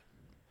talk about?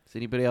 Is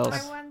anybody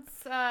else? I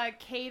once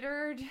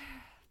catered.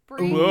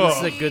 This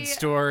is a good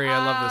story. I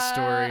love this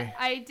story.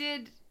 I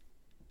did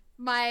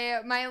my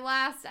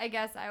last, I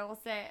guess I will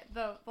say,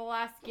 the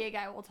last gig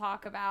I will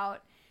talk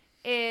about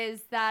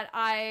is that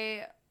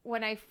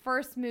when I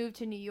first moved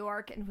to New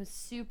York and was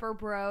super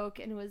broke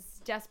and was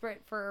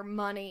desperate for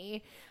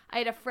money, I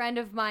had a friend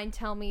of mine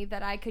tell me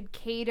that I could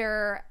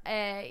cater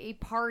a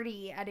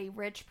party at a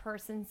rich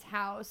person's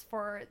house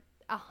for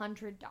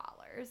 $100.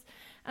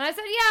 And I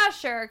said, yeah,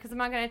 sure, because I'm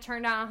not going to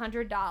turn down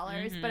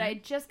 $100. But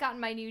I'd just gotten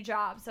my new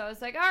job. So I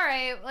was like, all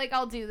right,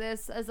 I'll do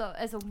this as a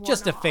one-off.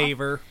 Just a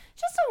favor.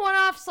 Just a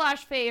one-off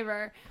 /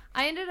 favor.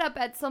 I ended up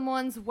at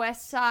someone's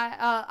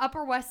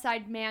Upper West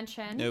Side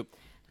mansion. Nope.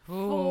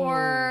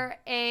 For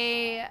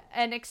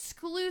an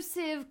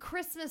exclusive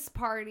Christmas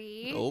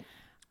party. Nope.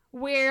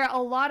 Where a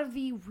lot of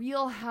the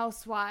Real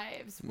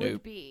Housewives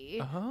would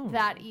be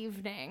that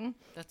evening.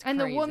 That's and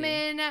crazy. The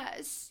woman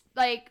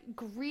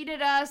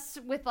greeted us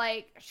with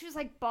she was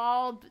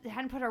bald,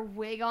 hadn't put her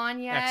wig on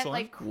yet.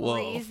 Excellent.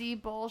 Crazy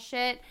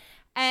bullshit.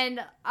 And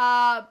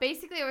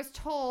basically I was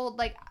told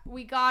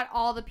we got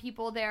all the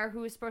people there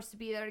who was supposed to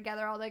be there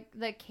together, all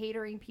the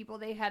catering people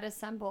they had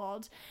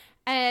assembled.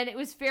 And it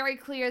was very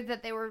clear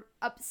that they were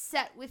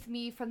upset with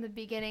me from the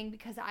beginning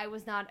because I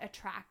was not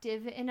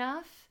attractive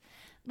enough.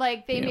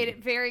 They made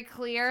it very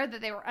clear that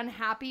they were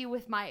unhappy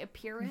with my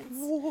appearance.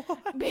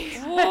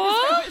 Because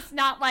I was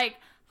not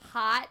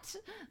hot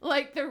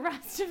like the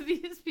rest of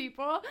these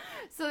people.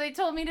 So they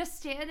told me to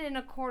stand in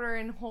a corner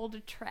and hold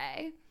a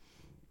tray.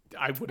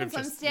 I would have just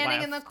I'm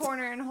standing in the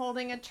corner and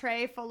holding a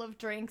tray full of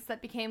drinks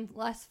that became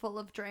less full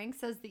of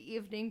drinks as the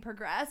evening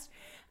progressed.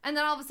 And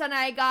then all of a sudden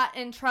I got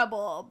in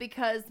trouble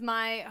because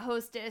my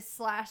hostess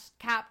 /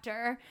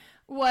 captor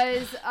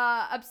was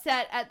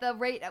upset at the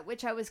rate at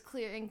which I was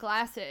clearing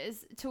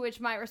glasses, to which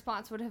my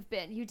response would have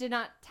been, you did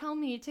not tell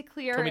me to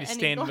clear any glasses.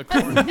 Stand in the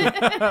corner.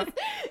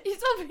 You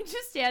told me to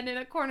stand in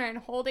a corner and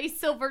hold a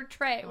silver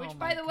tray, which,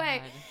 by the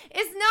way,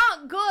 is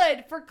not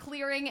good for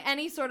clearing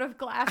any sort of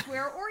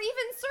glassware or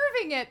even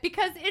serving it,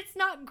 because it's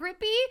not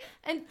grippy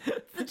and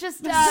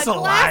just glasses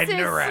slide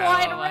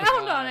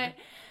around on it.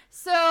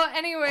 So,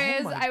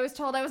 anyways, I was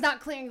told I was not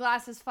clearing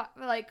glasses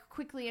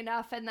quickly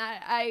enough, and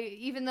that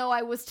even though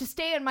I was to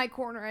stay in my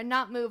corner and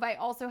not move, I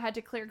also had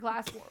to clear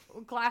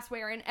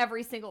glassware in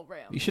every single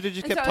room. You should have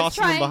just kept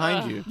tossing them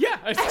behind you. Yeah,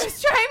 I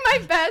was trying my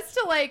best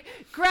to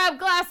grab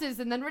glasses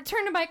and then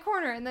return to my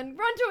corner and then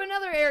run to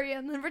another area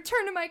and then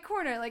return to my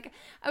corner.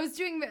 I was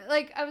doing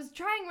I was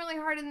trying really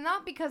hard, and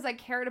not because I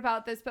cared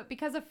about this, but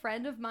because a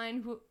friend of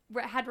mine who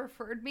had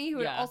referred me, who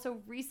had also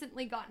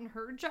recently gotten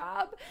her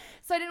job.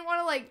 So I didn't want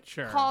to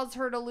like cause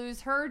her to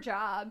lose her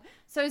job.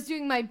 So I was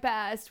doing my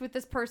best with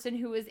this person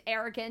who was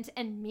arrogant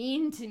and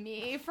mean to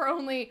me for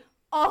only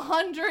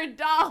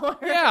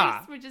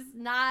 $100, which is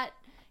not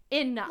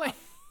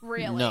enough.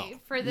 Really,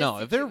 for this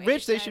situation. If they're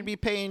rich, they should be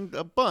paying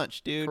a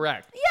bunch, dude.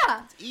 Correct.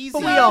 Yeah. It's easy.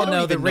 But we all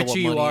know the richer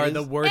you are,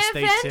 the worse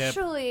they tip.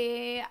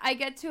 Eventually, I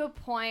get to a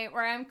point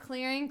where I'm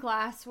clearing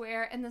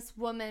glassware, and this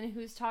woman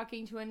who's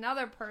talking to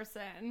another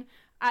person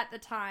at the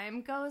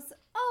time goes,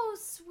 "Oh,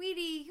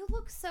 sweetie, you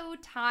look so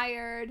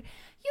tired.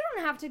 You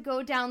don't have to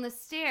go down the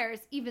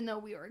stairs, even though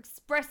we were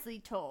expressly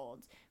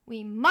told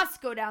we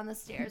must go down the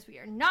stairs. We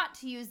are not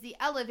to use the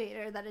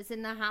elevator that is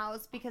in the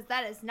house because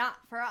that is not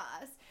for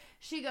us."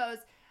 She goes,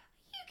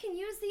 "You can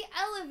use the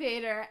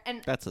elevator."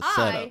 And that's a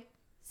setup.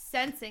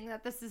 Sensing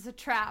that this is a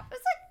trap,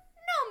 it's like,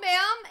 "No,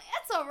 ma'am,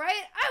 it's all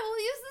right. I will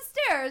use the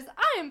stairs.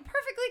 I am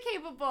perfectly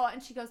capable."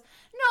 And she goes,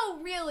 "No,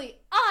 really,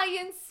 I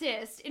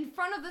insist," in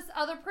front of this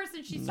other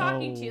person she's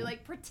talking to,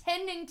 like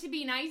pretending to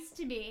be nice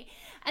to me.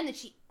 And then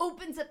she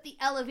opens up the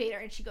elevator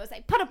and she goes,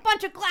 "I put a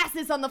bunch of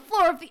glasses on the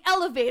floor of the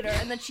elevator."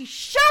 And then she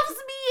shoves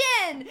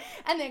me in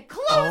and then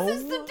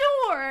closes the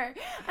door.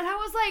 And I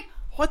was like,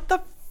 what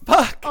the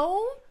fuck?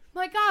 Oh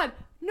my God.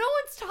 No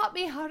one's taught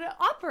me how to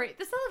operate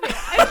this elevator.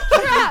 I'm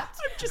trapped.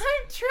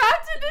 I'm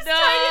trapped in this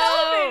tiny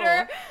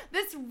elevator.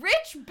 This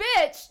rich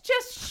bitch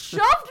just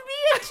shoved me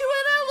into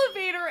an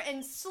elevator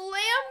and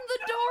slammed the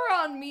door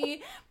on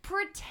me,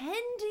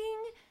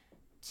 pretending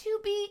to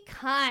be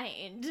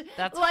kind.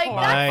 That's like,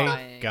 horrifying.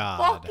 My God.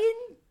 Fucking,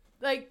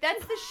 like,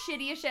 that's the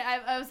shittiest shit.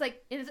 I was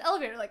like, in this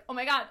elevator, like, oh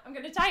my God, I'm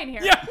going to die in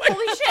here. Yeah.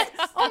 Holy shit.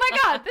 Oh my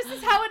God, this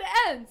is how it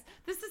ends.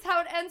 This is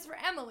how it ends for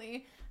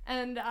Emily.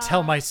 And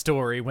tell my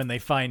story when they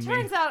find me.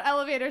 Turns out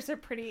elevators are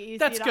pretty easy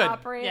to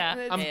operate. Yeah.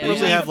 They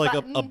usually have like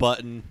a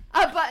button.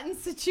 A button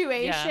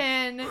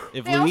situation. Yeah.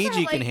 If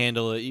Luigi can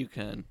handle it, you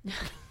can.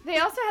 They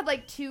also had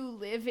like 2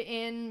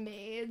 live-in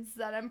maids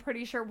that I'm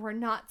pretty sure were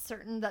not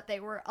certain that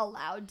they were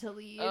allowed to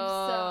leave. So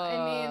I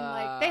mean,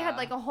 like they had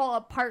like a whole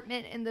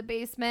apartment in the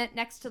basement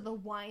next to the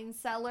wine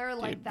cellar.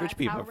 Like Dude, that's rich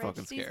people how are rich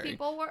fucking these scary.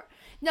 people were.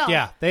 No,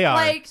 Yeah, they are.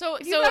 Like,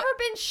 if you've ever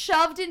been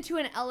shoved into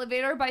an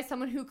elevator by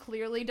someone who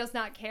clearly does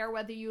not care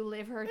whether you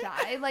live or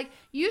die, like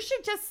you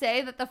should just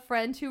say that the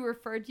friend who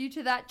referred you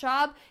to that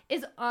job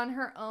is on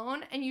her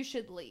own and you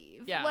should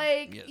leave. Yeah.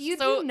 Like you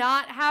do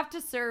not have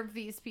to serve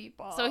these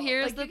people. So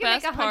here's like, the you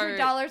can best make $100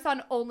 part.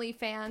 on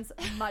OnlyFans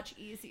much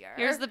easier.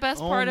 Here's the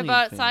best part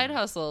about side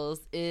hustles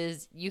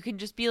is you can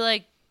just be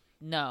like,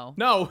 no.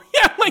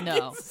 Yeah, like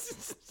no.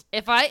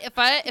 If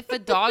a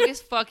dog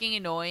is fucking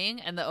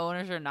annoying and the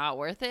owners are not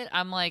worth it,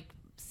 I'm like,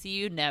 see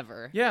you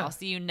never. Yeah. I'll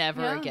see you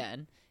never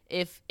again.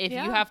 If you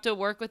have to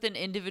work with an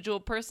individual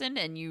person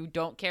and you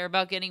don't care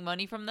about getting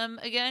money from them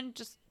again,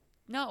 just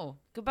no.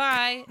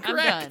 Goodbye. I'm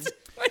done.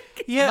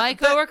 Yeah, my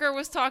coworker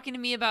was talking to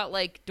me about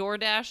like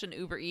DoorDash and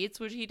Uber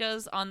Eats, which he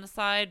does on the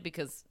side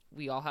because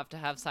we all have to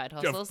have side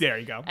hustles. There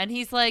you go. And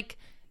he's like,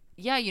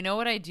 yeah, you know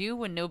what I do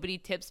when nobody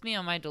tips me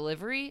on my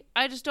delivery?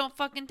 I just don't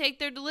fucking take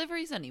their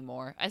deliveries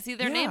anymore. I see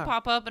their name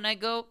pop up and I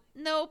go,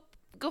 nope,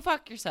 go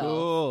fuck yourself.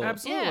 Cool.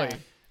 Absolutely.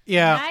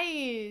 Yeah.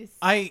 Nice.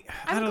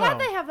 I'm glad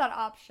they have that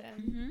option.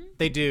 Mm-hmm.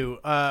 They do.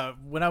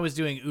 When I was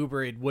doing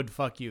Uber, it would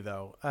fuck you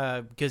though,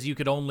 because you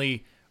could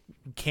only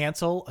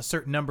cancel a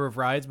certain number of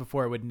rides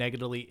before it would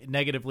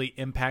negatively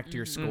impact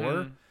your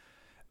score.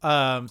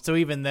 So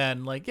even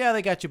then, like, yeah,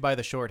 they got you by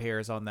the short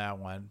hairs on that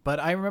one.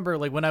 But I remember,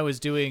 like, when I was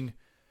doing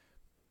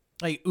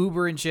like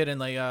Uber and shit and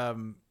like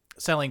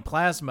selling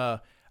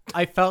plasma,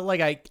 I felt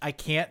like I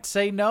can't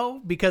say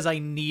no because I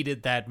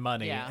needed that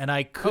money, and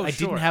I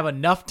didn't have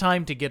enough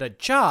time to get a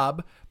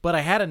job, but I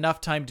had enough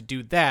time to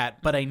do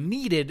that. But I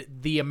needed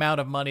the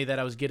amount of money that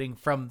I was getting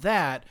from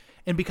that.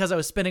 And because I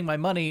was spending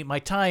my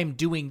time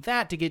doing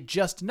that to get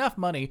just enough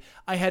money,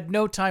 I had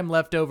no time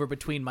left over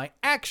between my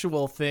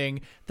actual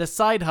thing, the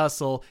side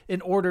hustle, in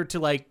order to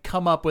like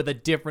come up with a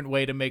different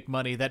way to make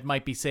money that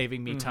might be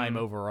saving me time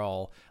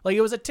overall. Like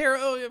it was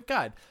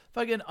a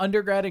fucking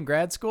undergrad and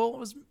grad school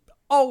was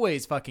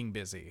always fucking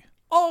busy.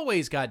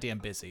 Always goddamn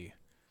busy.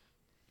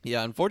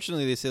 Yeah,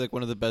 unfortunately, they say like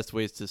one of the best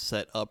ways to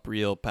set up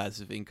real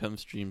passive income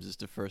streams is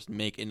to first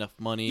make enough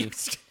money in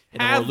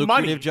a more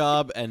lucrative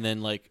job and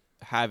then like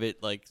have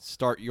it like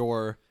start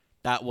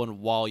that one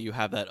while you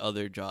have that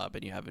other job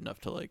and you have enough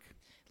to like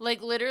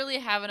literally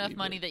have enough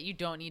money that you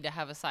don't need to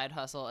have a side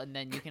hustle and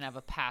then you can have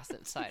a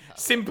passive side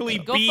hustle. Simply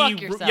go fuck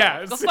yourself.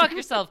 Yes. Go fuck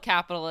yourself,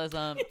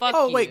 capitalism. Fuck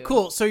you. Wait,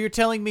 cool. So you're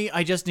telling me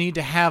I just need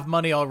to have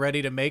money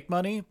already to make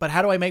money? But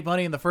how do I make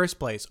money in the first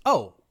place?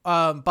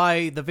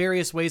 By the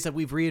various ways that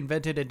we've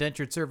reinvented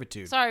indentured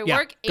servitude. Sorry,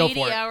 work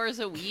 80 hours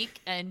a week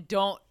and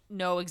don't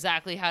know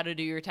exactly how to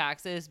do your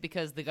taxes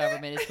because the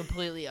government is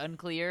completely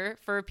unclear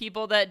for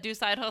people that do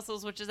side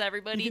hustles, which is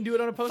everybody. You can do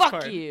it on a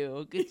postcard. Fuck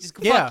you. Just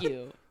fuck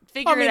you.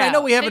 I mean, I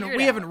know we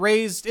haven't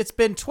raised. It's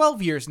been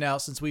 12 years now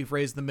since we've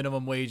raised the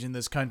minimum wage in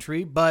this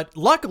country, but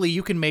luckily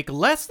you can make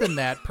less than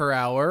that per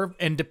hour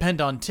and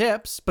depend on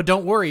tips. But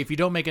don't worry, if you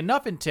don't make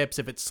enough in tips,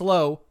 if it's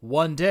slow,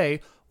 one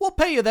day we'll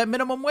pay you that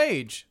minimum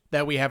wage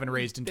that we haven't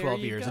raised in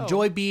 12 years. Go.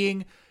 Enjoy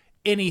being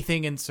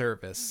anything in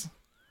service.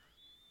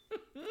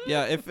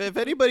 Yeah, if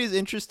anybody's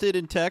interested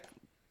in tech,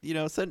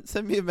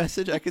 send me a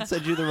message. I can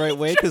send you the right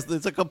way, because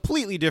it's a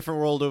completely different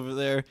world over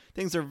there.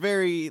 Things are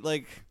very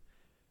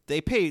they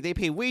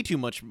pay way too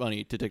much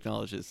money to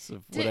technologists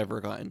of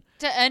whatever kind.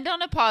 To end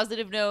on a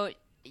positive note,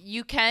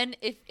 you can,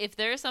 if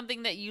there's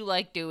something that you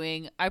like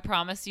doing, I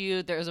promise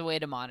you there's a way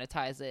to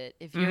monetize it.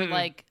 If you're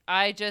like,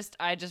 I just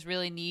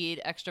really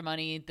need extra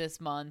money this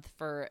month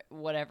for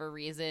whatever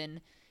reason,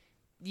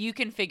 you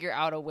can figure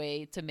out a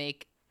way to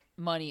make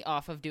money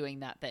off of doing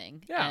that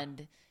thing. Yeah.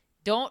 And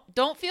don't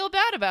feel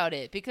bad about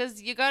it,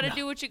 because you got to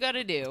do what you got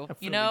to do.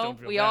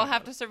 We all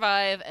have to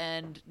survive,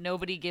 and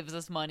nobody gives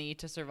us money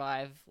to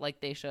survive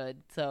like they should.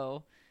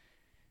 So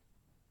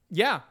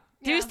yeah.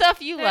 Do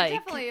stuff you there like.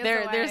 Definitely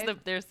is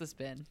There's the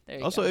spin. There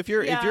you also, go. if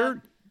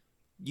you're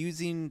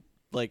using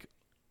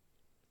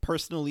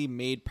personally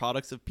made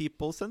products of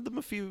people, send them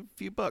a few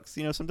bucks.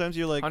 Sometimes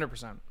you're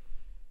 100%.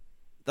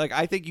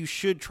 I think you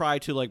should try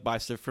to buy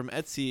stuff from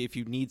Etsy if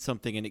you need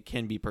something and it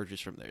can be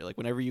purchased from there.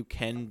 Whenever you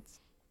can,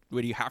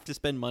 when you have to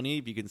spend money,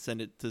 if you can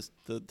send it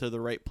to the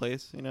right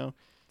place,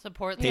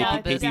 support pay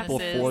people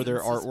for their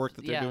artwork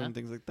that they're yeah. doing,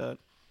 things like that.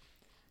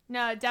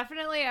 No,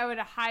 definitely, I would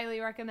highly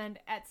recommend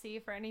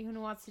Etsy for anyone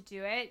who wants to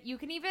do it. You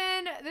can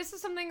even, this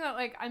is something that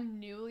I'm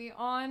newly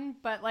on,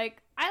 but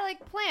I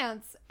like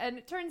plants, and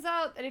it turns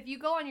out that if you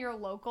go on your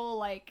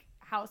local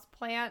house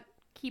plant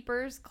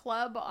keepers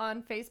club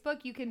on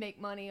Facebook, you can make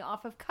money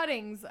off of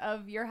cuttings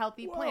of your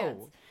healthy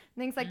plants,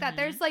 things like that.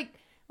 There's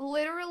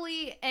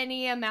literally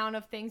any amount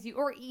of things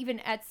or even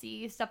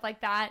Etsy, stuff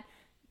like that.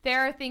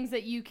 There are things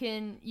that you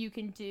can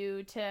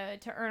do to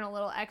earn a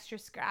little extra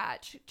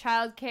scratch.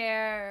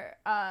 Childcare,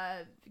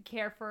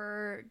 care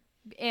for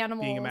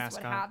animals, being a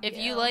mascot. what have you. If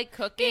you like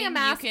cooking, Being a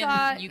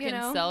mascot, you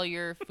can sell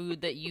your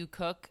food that you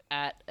cook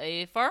at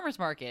a farmer's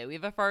market. We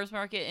have a farmer's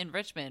market in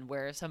Richmond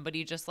where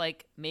somebody just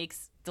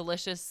makes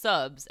delicious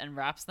subs and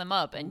wraps them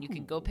up, and you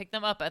can go pick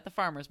them up at the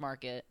farmer's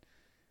market.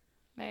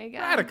 There you go.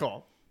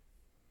 Radical.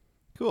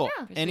 Cool.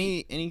 Yeah.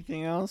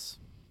 Anything else?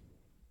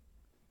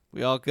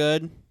 We all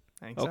good?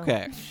 I think so.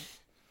 Okay.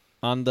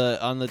 On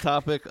the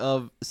topic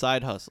of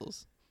side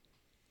hustles,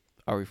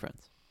 are we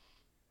friends?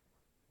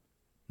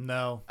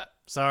 No.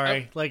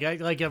 Sorry.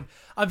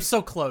 I'm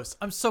so close.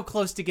 I'm so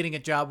close to getting a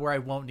job where I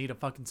won't need a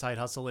fucking side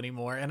hustle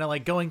anymore. And I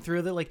going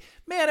through that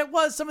man,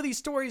 some of these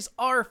stories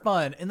are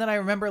fun. And then I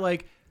remember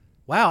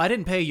wow, I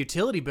didn't pay a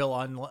utility bill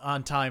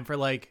on time for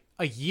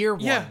a year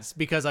once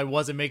because I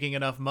wasn't making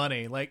enough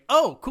money.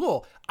 Oh,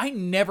 cool. I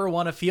never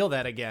want to feel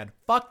that again.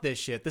 Fuck this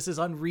shit. This is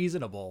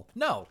unreasonable.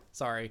 No,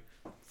 sorry.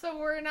 So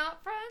we're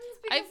not friends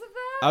because of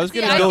that? I was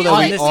going to Yeah, go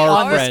I that feel we like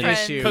are we are friends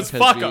friends. Because we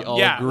fuck 'em. all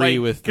Yeah, agree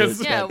with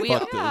this. Yeah,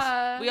 Fuck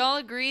this. We all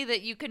agree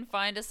that you can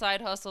find a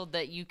side hustle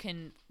that you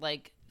can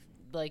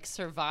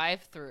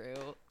survive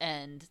through,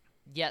 and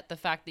yet the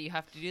fact that you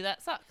have to do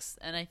that sucks.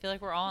 And I feel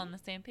like we're all on the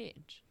same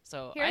page.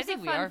 So Here's I think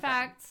a we fun are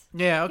fact.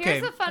 Yeah, okay.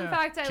 Here's a fun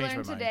fact I Changed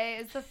learned my mind. today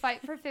is the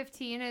Fight for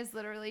 15 is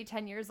literally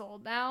 10 years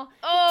old now.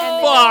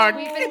 Oh, And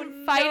we've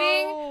been fighting.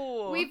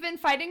 no. We've been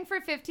fighting for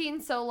 15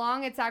 so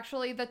long. It's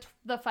actually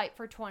the fight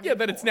for 20. Yeah,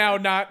 that it's now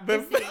not the.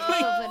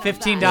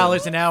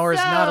 $15 an hour is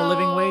not a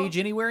living So, wage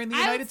anywhere in the I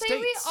United would say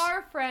States. we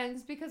are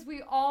friends because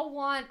we all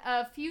want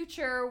a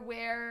future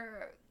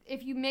where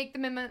if you make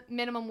the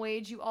minimum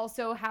wage, you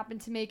also happen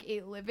to make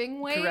a living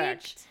wage.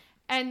 Correct.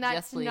 And that's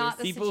Yes, please. not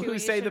the People who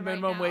say the situation right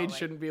minimum now. wage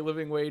shouldn't be a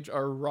living wage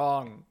are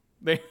wrong.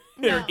 They're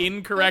No,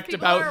 incorrect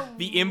those people are about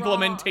the wrong.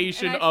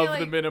 implementation And I feel of the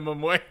like-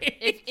 minimum wage.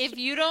 If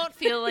you don't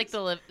feel like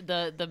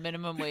the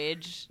minimum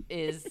wage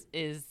is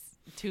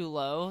too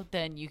low,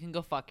 then you can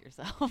go fuck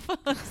yourself.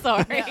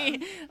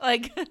 Sorry.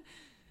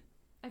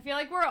 I feel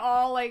like we're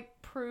all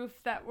proof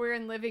that we're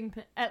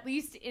at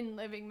least in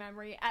living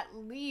memory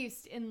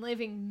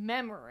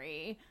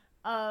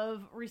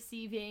of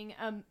receiving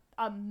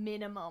a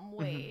minimum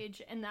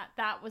wage, and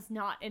that was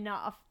not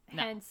enough.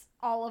 No. Hence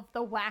all of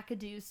the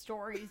wackadoo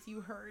stories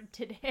you heard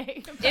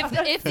today.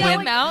 If the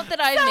amount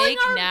that I selling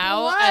make our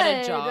now at a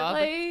blood, job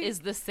like- is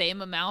the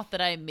same amount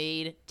that I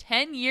made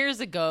 10 years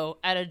ago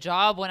at a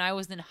job when I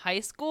was in high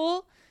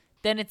school,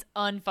 then it's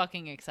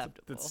unfucking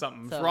acceptable. That's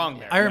something's So, wrong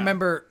there. I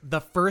remember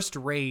the first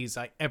raise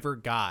I ever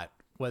got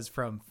was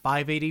from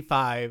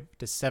 $5.85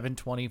 to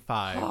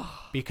 $7.25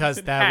 because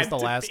that was had the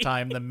to last be.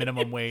 time the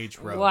minimum wage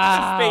rose.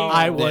 Wow.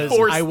 I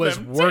Forced was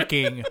them to.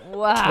 working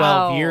Wow.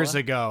 12 years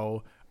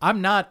ago.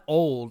 I'm not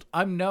old.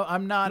 I'm not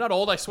not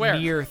old, I swear.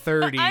 near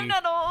 30. I'm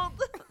not old.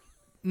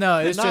 No,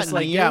 it's You're just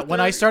not near when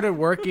I 30? started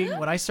working,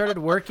 when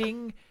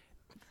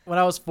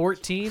I was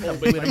 14, Holding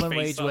the my minimum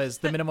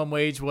face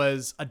wage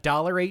was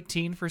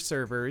 $1.18 for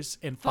servers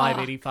and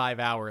 $5.85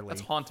 hourly. That's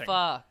haunting.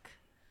 Fuck.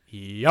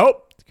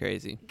 Yup. It's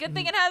crazy. Good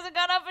thing it hasn't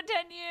gone up in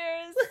 10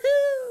 years.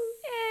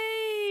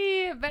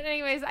 Yay! But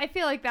anyways, I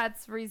feel like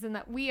that's reason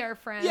that we are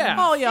friends. Yeah.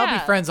 Oh yeah, I'll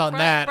be friends on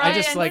that. Brian, I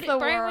just Brian, the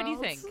Brian, what do you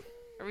world. think?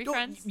 Are we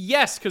friends?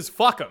 Yes, because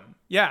fuck them.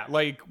 Yeah,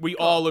 we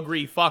all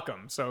agree fuck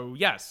them. So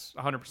yes,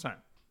 100%.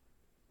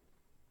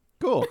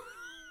 Cool.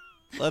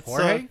 let's.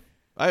 Jorge?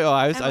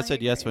 I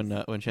said yes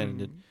when Shannon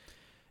did.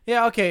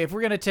 Yeah, okay. If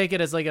we're gonna take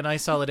it as like a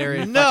nice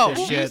solidarity no, fuck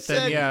this shit,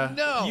 then yeah.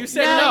 No, you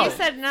said no. You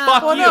said no.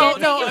 Fuck well, you.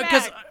 no,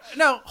 because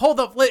hold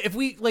up. If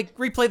we like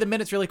replay the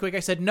minutes really quick, I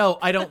said no,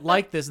 I don't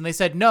like this, and they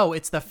said no.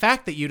 It's the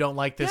fact that you don't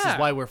like this is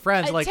why we're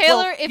friends. Like,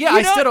 Taylor, well, if yeah, you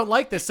I still don't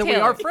like this, so we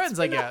Taylor, are friends,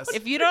 I guess.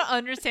 If you don't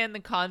understand the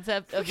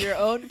concept of your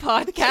own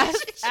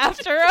podcast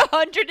after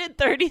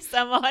 130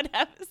 some odd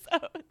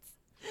episodes,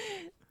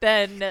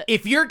 then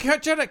if you're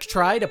gonna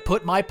try to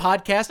put my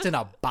podcast in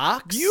a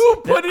box,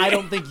 I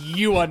don't think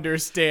you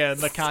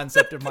understand the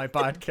concept of my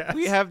podcast.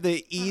 We have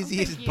the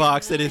easiest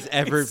box that has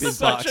ever been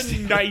such boxed. a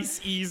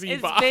nice, easy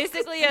it's box.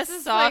 basically a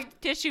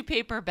soft tissue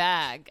paper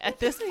bag at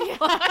this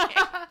point.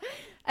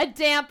 A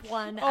damp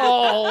one.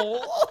 Oh.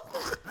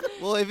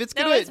 Well, if it's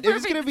No, gonna it's be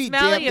damp, then it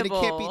can't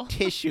malleable. be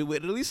tissue.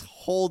 It at least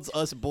holds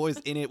us boys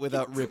in it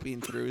without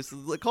ripping through. So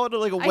call it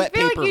like a I wet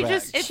feel paper like you bag.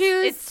 just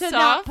choose it's to soft.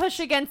 not push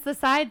against the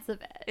sides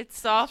of it. It's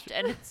soft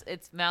and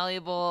it's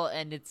malleable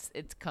and it's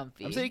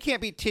comfy. I'm saying it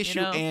can't be tissue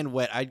know? and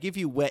wet. I'd give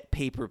you wet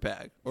paper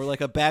bag or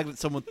like a bag that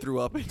someone threw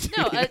up into.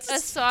 No, a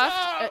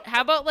soft.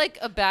 How about like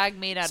a bag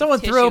made out Someone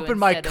of tissue threw open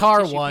my instead of car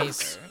tissue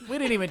once. paper? We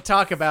didn't even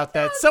talk about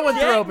that. Someone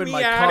threw open me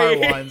my outta car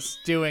here. once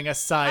doing a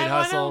side I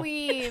want to hustle.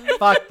 leave.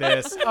 Fuck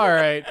this. All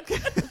right.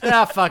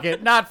 Fuck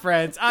it. Not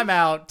friends. I'm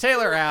out.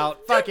 Taylor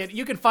out. Fuck it.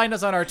 You can find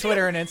us on our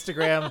Twitter and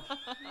Instagram,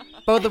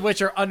 both of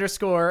which are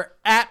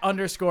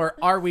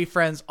 @_are we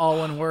friends, all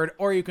one word,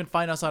 or you can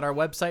find us on our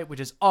website, which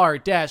is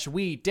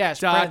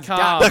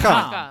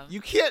r-we-friends.com.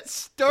 You can't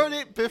start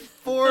it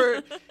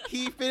before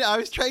I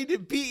was trying to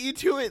beat you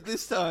to it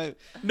this time.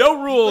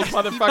 No rules,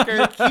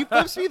 motherfucker. He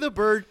flips me the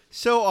bird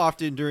so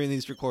often during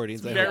these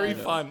recordings. Very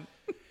fun.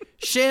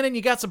 Shannon,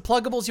 you got some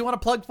pluggables you want to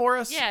plug for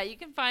us? Yeah, you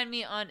can find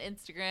me on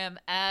Instagram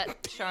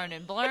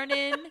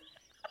 @SharnonBlarnin.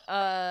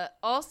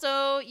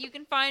 Also, you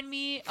can find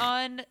me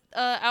on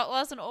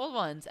Outlaws and Old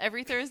Ones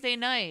every Thursday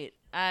night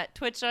at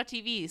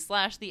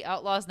twitch.tv/The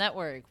Outlaws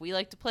Network. We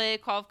like to play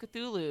Call of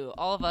Cthulhu.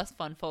 All of us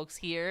fun folks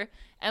here.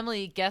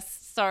 Emily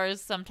guest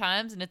stars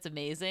sometimes, and it's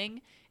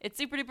amazing. It's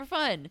super duper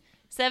fun.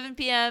 7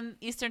 p.m.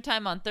 Eastern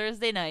time on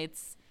Thursday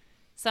nights.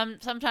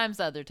 Sometimes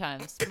other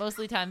times.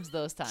 Mostly times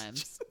those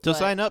times. So But-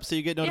 sign up so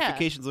you get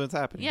notifications when it's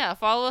happening. Yeah,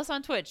 follow us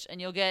on Twitch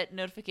and you'll get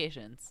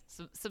notifications.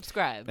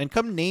 Subscribe. And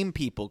come name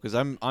people because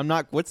I'm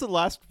not. What's the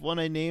last one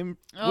I named?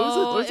 What was it?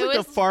 Oh, It was like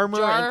a farmer.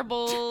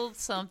 Jarble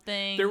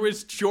something. There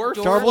was George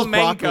Jarble's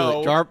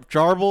Flamenco. broccoli.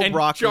 Jarble and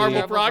broccoli.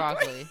 Jarble Jarble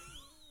broccoli.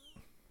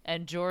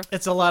 And Jor.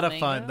 It's a lot of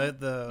fun.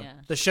 Flamingo?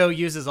 The show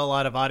uses a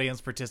lot of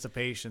audience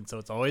participation, so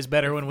it's always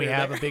better when we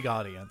have a big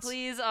audience.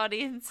 Please,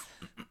 audience.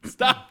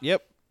 Stop.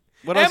 Yep.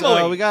 What Emily.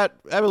 else? We got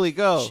Emily.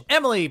 Go.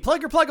 Emily, plug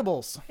your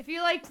pluggables. If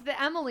you liked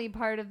the Emily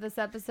part of this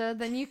episode,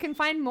 then you can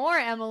find more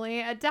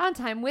Emily at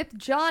Downtime with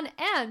John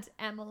and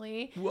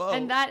Emily. Whoa.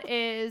 And that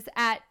is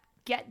at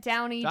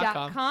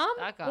getdowny.com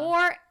or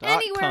 .com.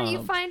 anywhere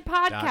you find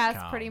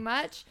podcasts, .com. pretty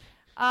much.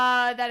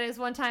 That is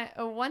once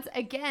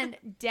again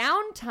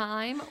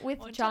Downtime with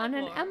One John time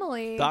and more.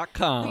 Emily.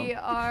 .com. We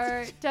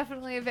are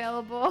definitely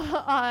available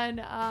on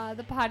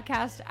the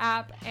podcast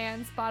app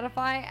and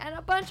Spotify and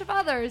a bunch of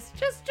others.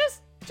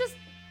 Just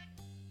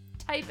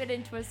type it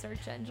into a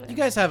search engine. You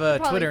guys have a You'll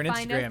probably Twitter and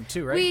find Instagram us.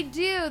 too, right? We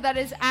do. That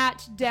is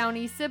at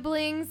Downey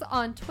Siblings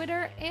on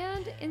Twitter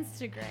and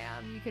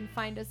Instagram. You can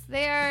find us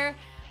there.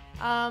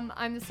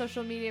 I'm the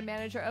social media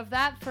manager of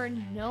that for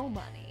no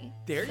money.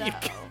 There you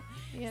go.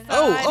 You know.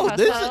 Oh,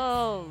 this is-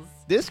 Hustles.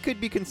 This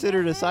could be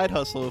considered a side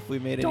hustle if we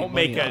made any Don't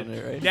money make on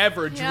it, right?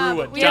 Never Yeah,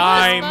 drew a but we have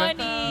dime.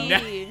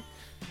 Money.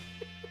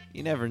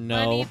 You never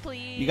know. Money,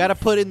 please. You got to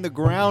put in the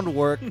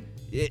groundwork.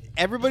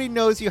 Everybody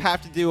knows you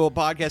have to do a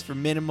podcast for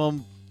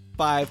minimum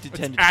 5 to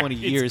 10 to 20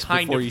 it's years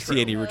kind before of you true.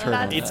 see any return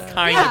on It's it.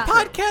 kind Yeah. of true.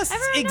 Podcasts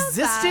Everyone knows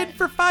existed that.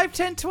 for 5,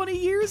 10, 20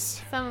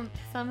 years. Some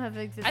have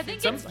existed. I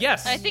think Some- it's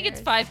yes. I think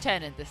it's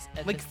 5-10 at this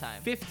Like this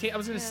time. 15. I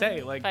was gonna Yeah.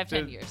 say like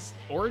 5-10 the years.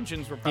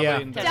 origins were probably Yeah.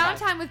 in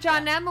Downtime with John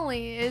and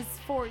Emily is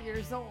 4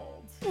 years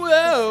old.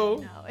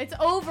 Whoa. No, it's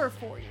over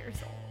 4 years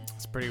old.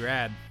 It's pretty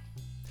rad.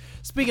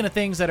 Speaking of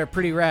things that are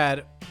pretty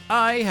rad,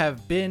 I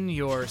have been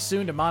your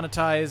soon to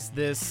monetize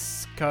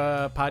this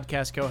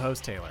podcast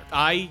co-host Taylor.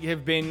 I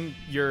have been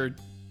your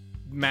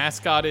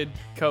mascotted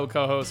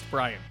co-host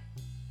Brian.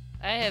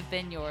 I have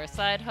been your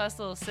side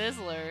hustle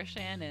sizzler,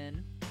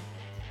 Shannon.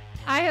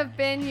 I have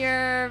been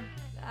your,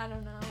 I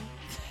don't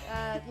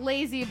know,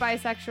 lazy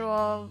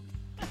bisexual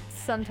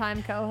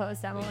sometime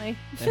co-host Emily.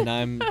 And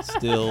I'm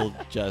still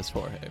just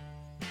Jorge.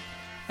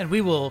 And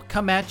we will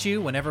come at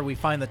you whenever we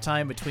find the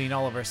time between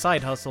all of our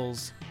side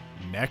hustles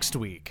next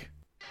week.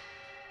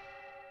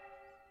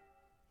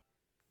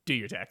 Do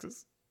your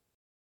taxes.